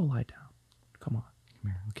 Let's go lie down. Come on.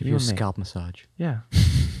 Come here, I'll give You you a and me. scalp massage. Yeah.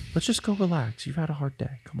 Let's just go relax. You've had a hard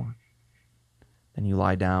day. Come on. Then you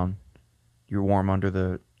lie down. You're warm under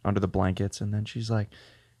the blankets, and then she's like,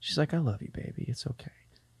 I love you, baby. It's okay.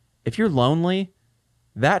 If you're lonely,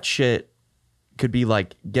 that shit could be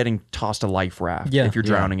like getting tossed a life raft Yeah. if you're Yeah.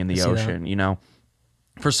 drowning in the I see that. ocean, you know?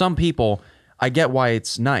 For some people, I get why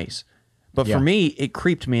it's nice. But Yeah. for me, it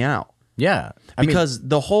creeped me out. Yeah, I mean, Because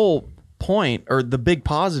the whole point or the big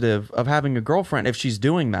positive of having a girlfriend, if she's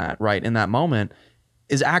doing that right in that moment,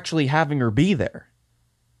 is actually having her be there.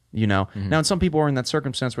 You know, now and some people are in that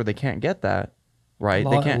circumstance where they can't get that, right? A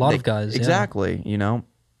They lot- can't. a lot they- of guys, yeah. exactly. You know,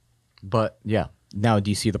 but yeah. Now,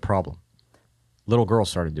 do you see the problem? Little girls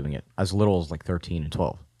started doing it as little as like 13 and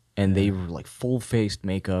 12, and they were like full-faced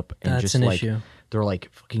makeup and That's just an like issue. they're like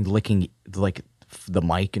fucking licking like the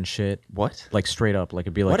mic and shit. what? Like straight up, like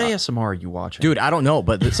it'd be like, What ASMR are you watching, dude, I don't know,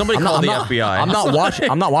 but Somebody I'm call not, the I'm not- FBI. I'm not watching.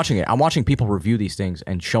 I'm not watching it. I'm watching people review these things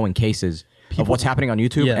and showing cases of what's happening on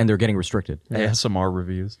YouTube, Yeah. and they're getting restricted. ASMR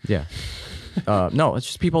reviews. Yeah. No, it's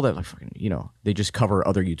just people that like fucking, they just cover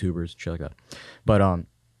other YouTubers and shit like that. But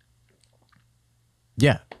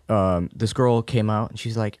yeah, this girl came out and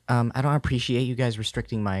she's like, I don't appreciate you guys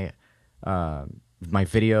restricting my my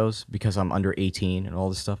videos because I'm under 18 and all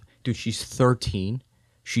this stuff. Dude, she's 13.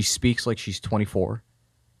 She speaks like she's 24.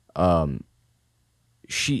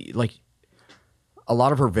 She like a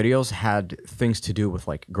lot of her videos had things to do with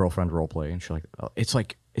like girlfriend roleplay and shit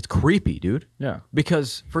it's creepy, dude. Yeah.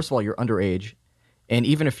 Because first of all, you're underage, and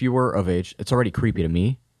even if you were of age, it's already creepy to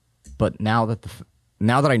me. But now that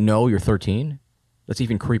I know you're 13, that's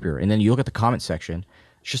even creepier. And then you look at the comment section,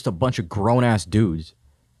 it's just a bunch of grown ass dudes,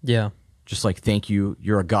 Yeah. just like, "Thank you,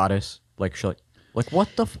 you're a goddess." Like, shit like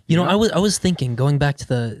what the? You know, I was thinking, going back to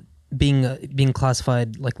the being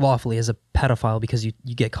classified like lawfully as a pedophile because you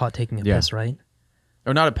get caught taking a Yeah. piss, right?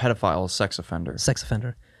 Or not a pedophile, a sex offender. Sex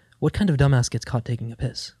offender. What kind of dumbass gets caught taking a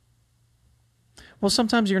piss? Well,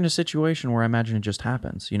 sometimes you're in a situation where I imagine it just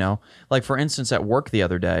happens, you know? Like, for instance, at work the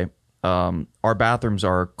other day, our bathrooms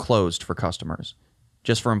are closed for customers,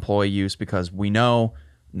 just for employee use, because we know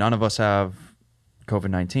none of us have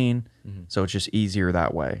COVID-19, so it's just easier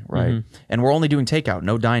that way, right? And we're only doing takeout,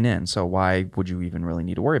 no dine-in, so why would you even really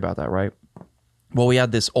need to worry about that, right? Well, we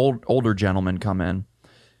had this older gentleman come in,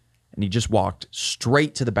 and he just walked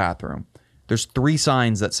straight to the bathroom. There's 3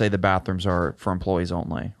 signs that say the bathrooms are for employees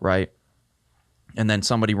only, right? And then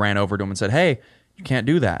somebody ran over to him and said, "Hey, you can't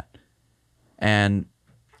do that." And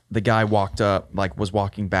the guy walked up, like was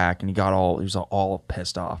walking back, and he was all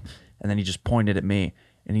pissed off. And then he just pointed at me,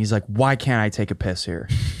 and he's like, "Why can't I take a piss here?"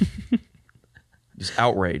 Just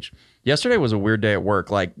outraged. Yesterday was a weird day at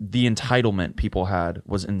work. Like, the entitlement people had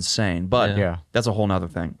was insane. But Yeah. that's a whole nother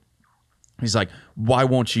thing. He's like, "Why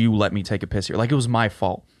won't you let me take a piss here?" Like, it was my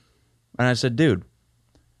fault. And I said,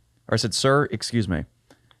 "Sir, excuse me.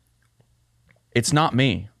 It's not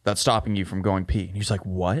me that's stopping you from going pee." And he's like,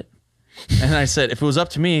 "What?" And I said, "If it was up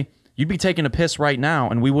to me, you'd be taking a piss right now,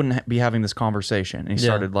 and we wouldn't be having this conversation." And he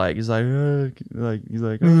started I guess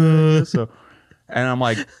so. And I'm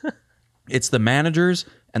like, it's the managers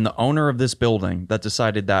and the owner of this building that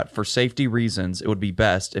decided that for safety reasons, it would be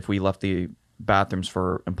best if we left the bathrooms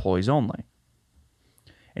for employees only.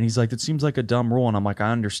 And he's like, "That seems like a dumb rule." And I'm like,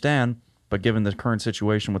 "I understand, but given the current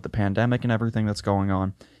situation with the pandemic and everything that's going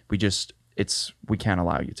on, we can't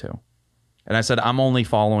allow you to." And I said, "I'm only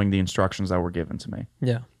following the instructions that were given to me."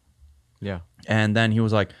 Yeah. Yeah. And then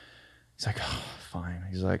he's like, "Oh, fine."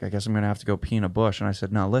 He's like, "I guess I'm going to have to go pee in a bush." And I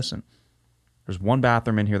said, "No, listen, there's one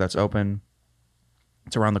bathroom in here that's open.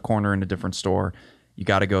 It's around the corner in a different store. You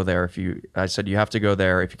got to go there I said, "You have to go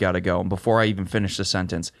there if you got to go." And before I even finished the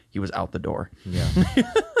sentence, he was out the door. Yeah.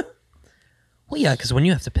 Well, yeah, because when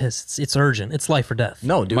you have to piss, it's urgent. It's life or death.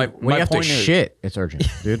 No, dude. My when you have to point is- shit, it's urgent,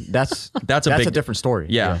 dude. That's a different story.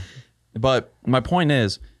 Yeah. But my point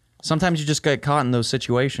is, sometimes you just get caught in those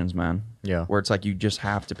situations, man. Yeah. Where it's like you just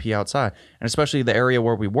have to pee outside. And especially the area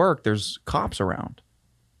where we work, there's cops around.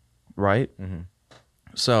 Right? Mm-hmm.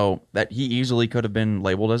 So that he easily could have been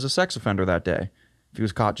labeled as a sex offender that day if he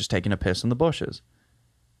was caught just taking a piss in the bushes.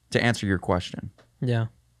 To answer your question. Yeah.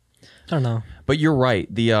 I don't know. But you're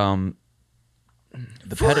right. The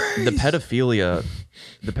pedophilia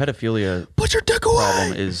Put your dick away.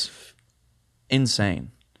 problem is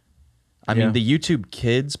insane. I mean, the YouTube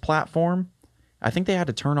Kids platform, I think they had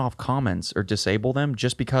to turn off comments or disable them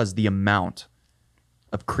just because the amount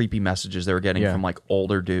of creepy messages they were getting from like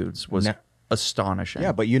older dudes was astonishing.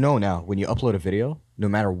 Yeah, but you know now, when you upload a video, no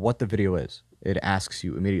matter what the video is, it asks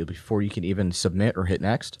you immediately before you can even submit or hit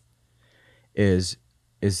next, is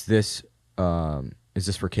this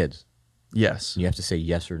for kids? Yes. You have to say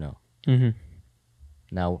yes or no. Mm-hmm.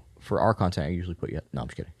 Now, for our content, I usually put yes. No, I'm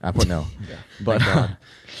just kidding. I put no. But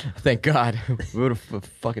thank God. We would have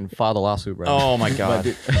fucking filed a lawsuit right now. Oh my God.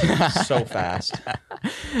 So fast.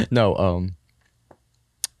 No,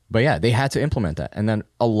 but yeah, they had to implement that. And then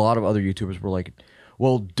a lot of other YouTubers were like,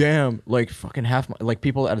 well, damn, like fucking like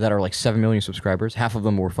people that are like 7 million subscribers, half of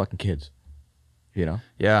them were fucking kids. You know?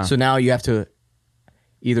 Yeah. So now you have to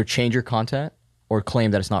either change your content or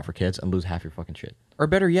claim that it's not for kids and lose half your fucking shit. Or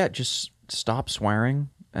better yet, just stop swearing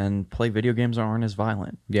and play video games that aren't as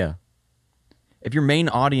violent. Yeah. If your main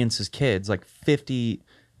audience is kids, like 50,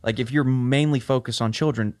 like if you're mainly focused on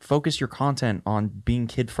children, focus your content on being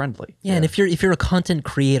kid friendly. Yeah, and if you're a content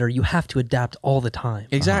creator, you have to adapt all the time.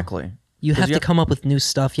 Exactly. You have to come up with new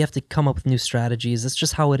stuff. You have to come up with new strategies. That's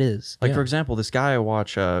just how it is. Like, for example, this guy I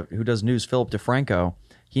watch who does news, Philip DeFranco,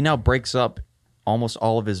 he now breaks up almost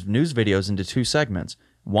all of his news videos into 2 segments.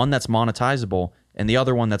 One that's monetizable and the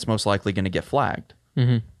other one that's most likely going to get flagged.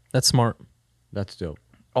 Mm-hmm. That's smart. That's dope.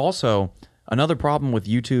 Also, another problem with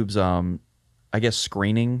YouTube's, I guess,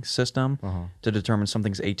 screening system to determine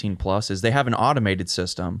something's 18 plus is they have an automated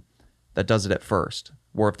system that does it at first,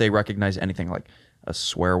 where if they recognize anything like a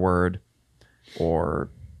swear word or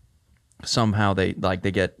somehow they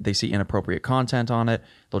see inappropriate content on it,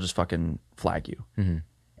 they'll just fucking flag you. Mm-hmm.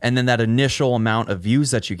 And then that initial amount of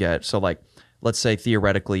views that you get, so like, let's say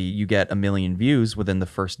theoretically you get 1 million views within the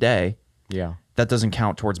first day. Yeah. That doesn't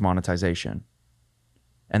count towards monetization.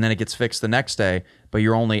 And then it gets fixed the next day, but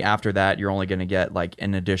you're only going to get like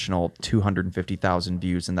an additional 250,000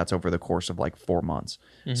 views, and that's over the course of like 4 months.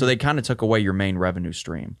 Mm-hmm. So they kind of took away your main revenue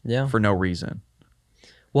stream for no reason.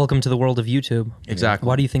 Welcome to the world of YouTube. Exactly.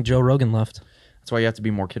 Why do you think Joe Rogan left? That's why you have to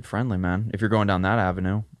be more kid friendly, man, if you're going down that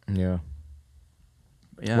avenue. Yeah.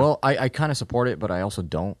 Yeah. Well, I kind of support it, but I also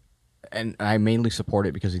don't. And I mainly support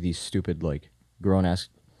it because of these stupid, like, grown-ass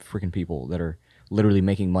freaking people that are literally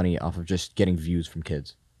making money off of just getting views from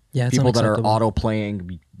kids. Yeah, it's people that are unacceptable.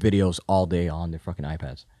 auto-playing videos all day on their fucking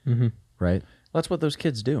iPads. Mm-hmm. Right? That's what those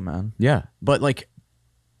kids do, man. Yeah. But, like,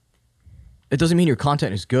 it doesn't mean your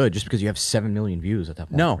content is good just because you have 7 million views at that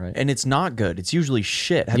point. No, right? and it's not good. It's usually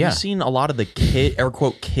shit. Have Yeah. you seen a lot of the air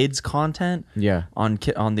quote kids content? Yeah. On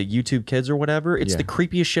the YouTube Kids or whatever. It's Yeah. the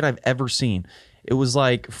creepiest shit I've ever seen. it was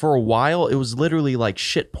like, for a while, it was literally like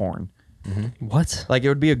shit porn. What? Like, it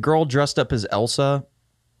would be a girl dressed up as Elsa,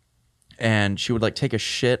 and she would like take a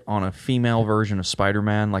shit on a female version of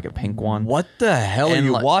Spider-Man, like a pink one. What the hell are And,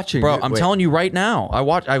 you like, watching? bro? I'm telling you right now.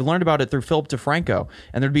 I learned about it through Philip DeFranco,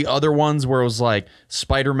 and there'd be other ones where it was like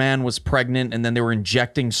Spider-Man was pregnant, and then they were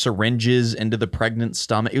injecting syringes into the pregnant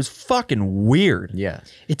stomach. It was fucking weird. Yeah.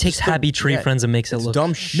 It takes Happy Tree Friends and makes it It's look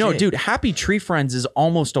dumb shit. No, dude, Happy Tree Friends is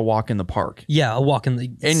almost a walk in the park. Yeah, a walk in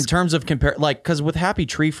the. In terms of like, because with Happy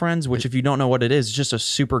Tree Friends, which if you don't know what it is, it's just a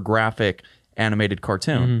super graphic animated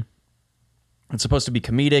cartoon. It's supposed to be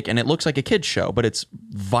comedic, and it looks like a kid's show, but it's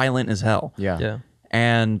violent as hell. Yeah. Yeah.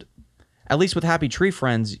 And at least with Happy Tree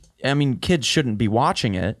Friends, I mean, kids shouldn't be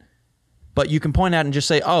watching it, but you can point out and just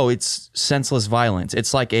say, oh, it's senseless violence.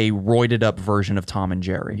 It's like a roided up version of Tom and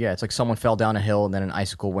Jerry. Yeah, it's like someone fell down a hill and then an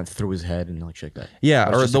icicle went through his head and like shit like that. Yeah,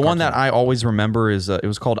 That's or just the a one that cartoon. I always remember is, it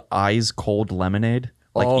was called Ice Cold Lemonade,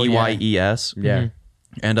 like Oh, yeah. EYES. Yeah.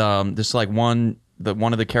 And this like one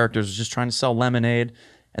of the characters was just trying to sell lemonade,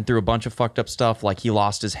 and through a bunch of fucked up stuff, like he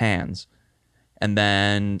lost his hands, and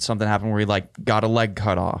then something happened where he like got a leg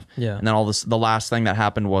cut off. Yeah. And then the last thing that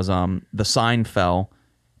happened was the sign fell,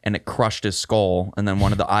 and it crushed his skull, and then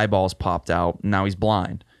one of the eyeballs popped out, and now he's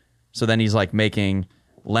blind. So then he's like making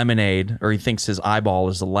lemonade, or he thinks his eyeball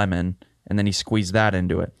is a lemon, and then he squeezed that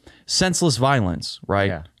into it. Senseless violence, right?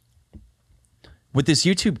 Yeah. With this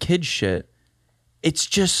YouTube kid shit, it's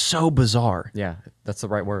just so bizarre. Yeah, that's the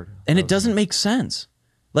right word. And it doesn't make sense.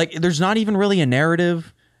 Like, there's not even really a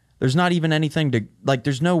narrative. There's not even anything to, like,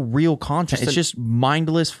 there's no real content. It's just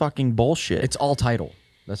mindless fucking bullshit. It's all title.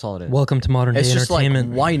 That's all it is. Welcome to modern day It's just like,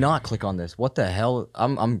 entertainment. why not click on this? What the hell?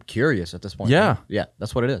 I'm curious at this point. Yeah. Yeah,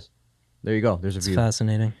 that's what it is. There you go. There's a It's view.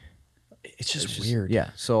 fascinating. it's just weird.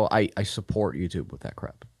 Yeah, so I support YouTube with that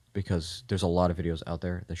crap because there's a lot of videos out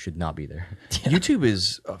there that should not be there. YouTube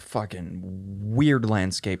is a fucking weird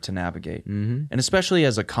landscape to navigate. And especially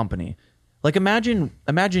as a company. Like,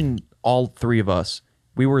 imagine all three of us,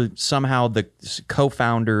 we were somehow the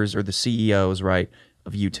co-founders or the CEOs, right,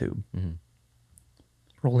 of YouTube.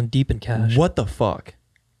 Rolling deep in cash. What the fuck?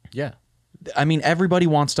 Yeah. I mean, everybody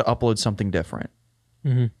wants to upload something different.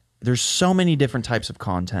 There's so many different types of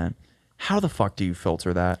content. How the fuck do you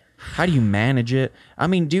filter that? How do you manage it? I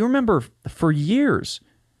mean, do you remember for years,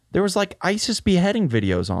 there was like ISIS beheading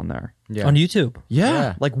videos on there? Yeah. On YouTube.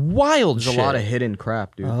 Yeah. Like wild There's shit. a lot of hidden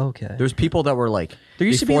crap, dude. Oh, okay. There's people that were like, There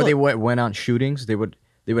used to be, before they like- went on shootings, they would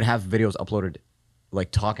have videos uploaded,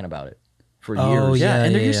 like talking about it for Oh, years. Yeah, Yeah,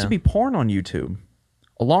 and there yeah, used yeah. to be porn on YouTube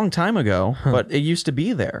a long time ago, but it used to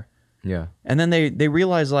be there. Yeah. And then they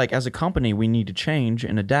realized, like, as a company, we need to change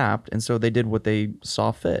and adapt, and so they did what they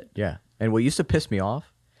saw fit. Yeah. And what used to piss me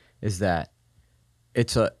off is that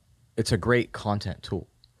it's a great content tool,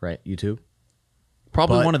 right? YouTube.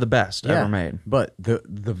 Probably But- one of the best ever made. But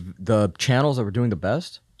the channels that were doing the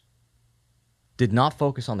best did not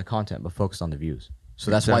focus on the content, but focused on the views. So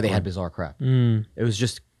that's why they had bizarre crap. It was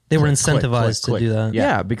just They were click, click, incentivized click, to do click. that.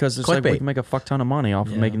 Yeah, because it's like we Clickbait. can make a fuck ton of money off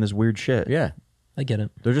of Yeah. making this weird shit. Yeah. I get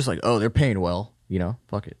it. They're just like, oh, they're paying well, you know?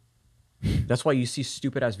 Fuck it. That's why you see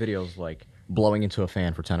stupid ass videos like blowing into a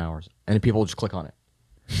fan for 10 hours, and then people just click on it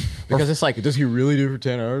because it's like, does he really do it for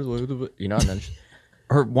 10 hours? You know, and then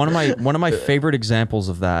Or one of my favorite examples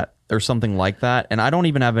of that, or something like that, and I don't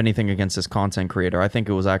even have anything against this content creator. I think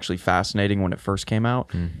it was actually fascinating when it first came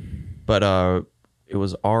out. But it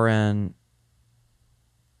was RHNB,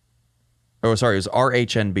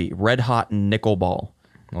 Red Hot Nickel Ball.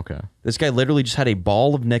 okay, This guy literally just had a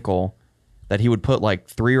ball of nickel that he would put like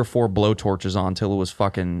 3 or 4 blow torches on till it was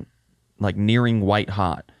fucking like nearing white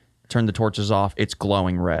hot. Turn the torches off, it's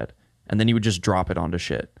glowing red. And then he would just drop it onto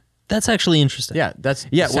shit. That's actually interesting. yeah, that's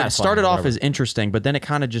Yeah, well, it satisfying started or off whatever. as interesting, but then it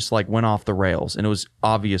kind of just like went off the rails, and it was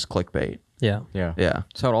obvious clickbait. Yeah. yeah, Yeah.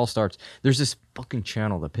 That's how it all starts. There's this fucking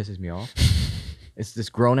channel that pisses me off. It's this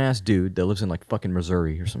grown ass dude that lives in like fucking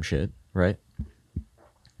Missouri or some shit, right?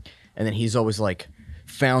 And then he's always like,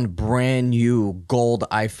 found brand new gold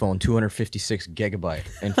iPhone 256 gigabyte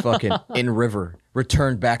and fucking in river,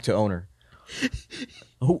 returned back to owner.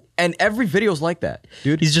 And every video's like that,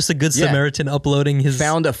 dude. He's just a good Yeah. Samaritan uploading his.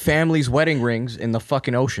 Found a family's wedding rings in the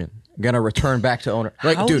fucking ocean. Gonna return back to owner.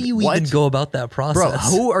 Like, How dude, do you what? even go about that Bro,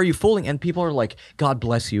 process? who are you fooling? And people are like, God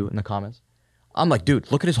bless you in the comments. I'm like,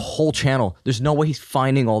 dude, look at his whole channel. There's no way he's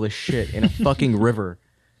finding all this shit in a fucking river,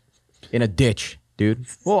 in a ditch, dude.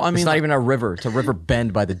 Well, I mean, it's not like- even a river. It's a river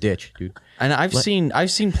bend by the ditch, dude. And I've seen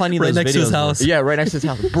plenty of Right those next to videos. his where- house. Yeah, right next to his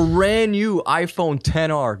house. Brand new iPhone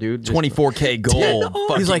 10R, dude. 24K gold.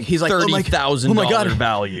 He's like, oh my $30,000 God,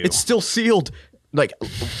 value. It's still sealed. Like,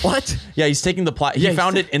 what? Yeah, he's taking the he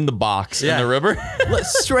found it in the box in the river.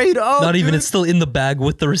 Straight up. Not even, dude. it's still in the bag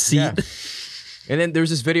with the receipt. Yeah. And then there's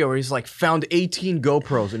this video where he's like, found 18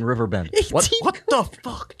 GoPros in Riverbend. What the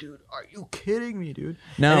fuck, dude? Are you kidding me, dude?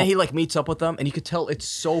 No. And then he like meets up with them, and you could tell it's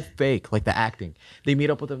so fake, like the acting. They meet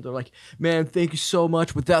up with him. They're like, man, thank you so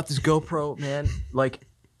much. Without this GoPro, man, like,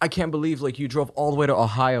 I can't believe like you drove all the way to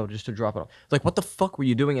Ohio just to drop it off. Like, what the fuck were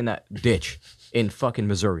you doing in that ditch in fucking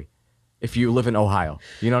Missouri? If you live in Ohio,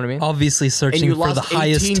 you know what I mean? Obviously searching you for the lost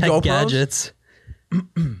highest 18 tech GoPros? gadgets.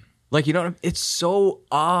 Like, you know what I mean? It's so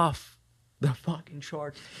off the fucking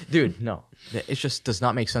chart. Dude, no. It just does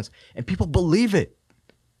not make sense. And people believe it.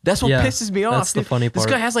 That's what Yeah, pisses me off. that's the dude. funny This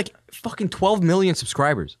part. guy has like fucking 12 million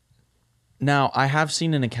subscribers. Now, I have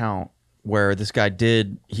seen an account where this guy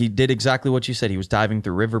did exactly what you said. He was diving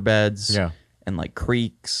through riverbeds and like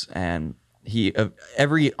creeks, and he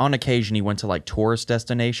on occasion he went to like tourist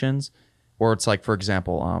destinations, or it's like, for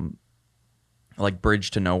example, like Bridge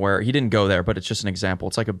to Nowhere. He didn't go there, but it's just an example.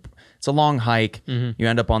 It's like it's a long hike. You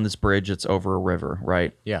end up on this bridge that's over a river,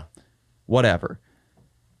 right? Yeah. Whatever.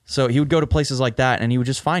 So he would go to places like that, and he would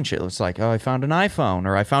just find shit. It's like, oh, I found an iPhone,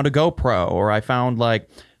 or I found a GoPro, or I found like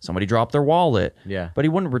somebody dropped their wallet. Yeah. But he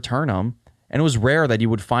wouldn't return them. And it was rare that he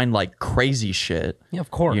would find like crazy shit. Yeah,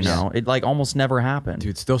 of course. You know, it like almost never happened.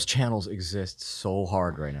 Dude, those channels exist so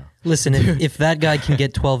hard right now. Listen, if that guy can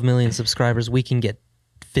get 12 million subscribers, we can get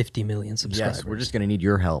 50 million subscribers. Yes, we're just going to need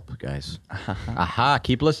your help, guys. Aha,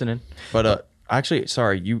 keep listening. But actually,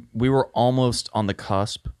 sorry, we were almost on the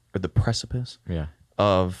cusp or the precipice Yeah.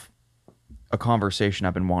 of a conversation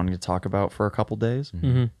I've been wanting to talk about for a couple days.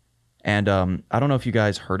 And I don't know if you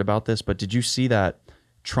guys heard about this, but did you see that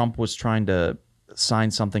Trump was trying to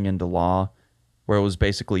sign something into law where it was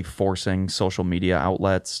basically forcing social media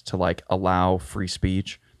outlets to like allow free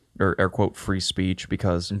speech, or air quote free speech,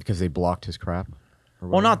 because they blocked his crap?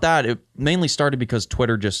 Well, not that. It mainly started because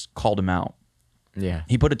Twitter just called him out. Yeah.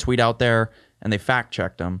 He put a tweet out there and they fact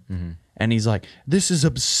checked him. And he's like, this is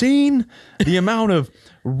obscene. The amount of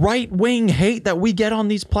right-wing hate that we get on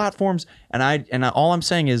these platforms. And all I'm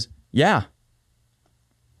saying is, yeah,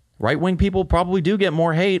 right-wing people probably do get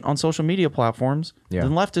more hate on social media platforms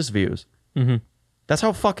than leftist views. That's how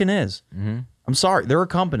it fucking is. I'm sorry. They're a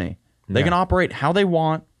company. They can operate how they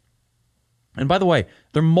want. And by the way,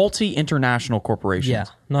 they're multi-international corporations. Yeah,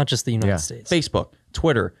 not just the United States. Facebook,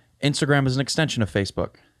 Twitter, Instagram is an extension of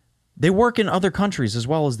Facebook. They work in other countries as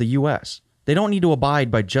well as the U.S. They don't need to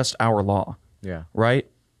abide by just our law. Yeah.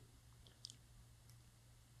 Right?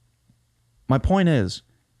 My point is,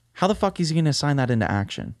 how the fuck is he going to sign that into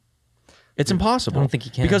action? It's impossible. I don't think he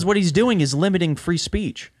can. Because what he's doing is limiting free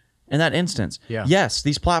speech in that instance. Yeah. Yes,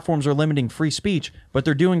 these platforms are limiting free speech, but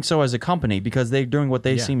they're doing so as a company because they're doing what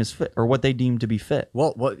they seem as fit, or what they deem to be fit.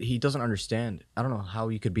 Well, what he doesn't understand, I don't know how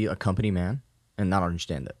you could be a company man and not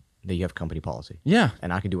understand that you have company policy. Yeah.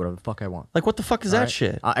 And I can do whatever the fuck I want. Like, what the fuck is that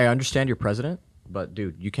shit? I understand you're president, but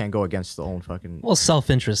dude, you can't go against the own fucking... Well,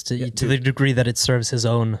 self-interest to the degree that it serves his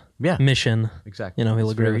own mission. Exactly. You know, he'll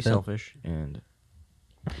It's agree very with it. selfish and...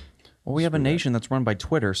 Well, we have a nation that's run by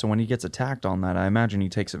Twitter, so when he gets attacked on that, I imagine he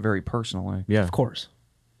takes it very personally. Yeah. Of course.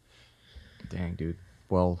 Dang, dude.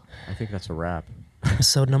 Well, I think that's a wrap.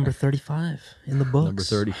 Episode number 35 in the books. Number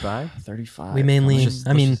 35? 35. We mainly,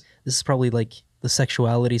 this is probably like the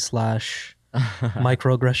sexuality /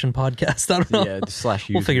 microaggression podcast. I don't know. Yeah, slash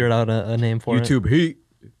YouTube. We'll figure it out a name for it. YouTube heat.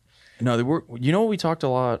 No, you know what we talked a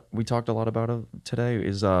lot about today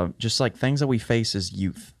is just like things that we face as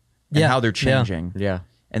youth and how they're changing. Yeah.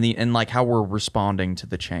 And like how we're responding to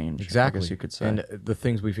the change. Exactly. I guess you could say. And the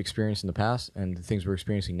things we've experienced in the past and the things we're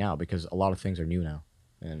experiencing now, because a lot of things are new now.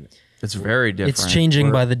 And it's very different. It's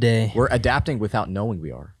changing by the day. We're adapting without knowing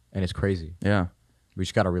we are. And it's crazy. Yeah. We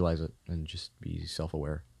just got to realize it and just be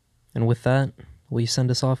self-aware. And with that, will you send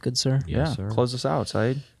us off, good sir? Yes, sir. Close us out,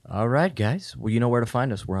 Said. All right, guys. Well, you know where to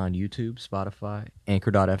find us. We're on YouTube, Spotify,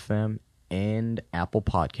 Anchor.fm, and Apple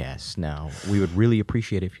Podcasts. Now, we would really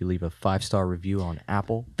appreciate it if you leave a 5-star review on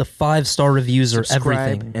Apple. The 5-star reviews are Subscribe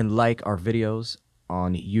everything. and like our videos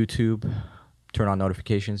on YouTube. Turn on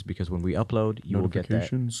notifications because when we upload, you will get that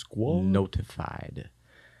notified.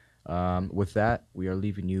 With that, we are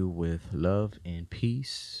leaving you with love and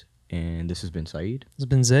peace. And this has been Saeed. This has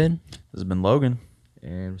been Zaid. This has been Logan.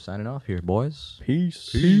 And we're signing off here, boys.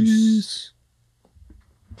 Peace. Peace.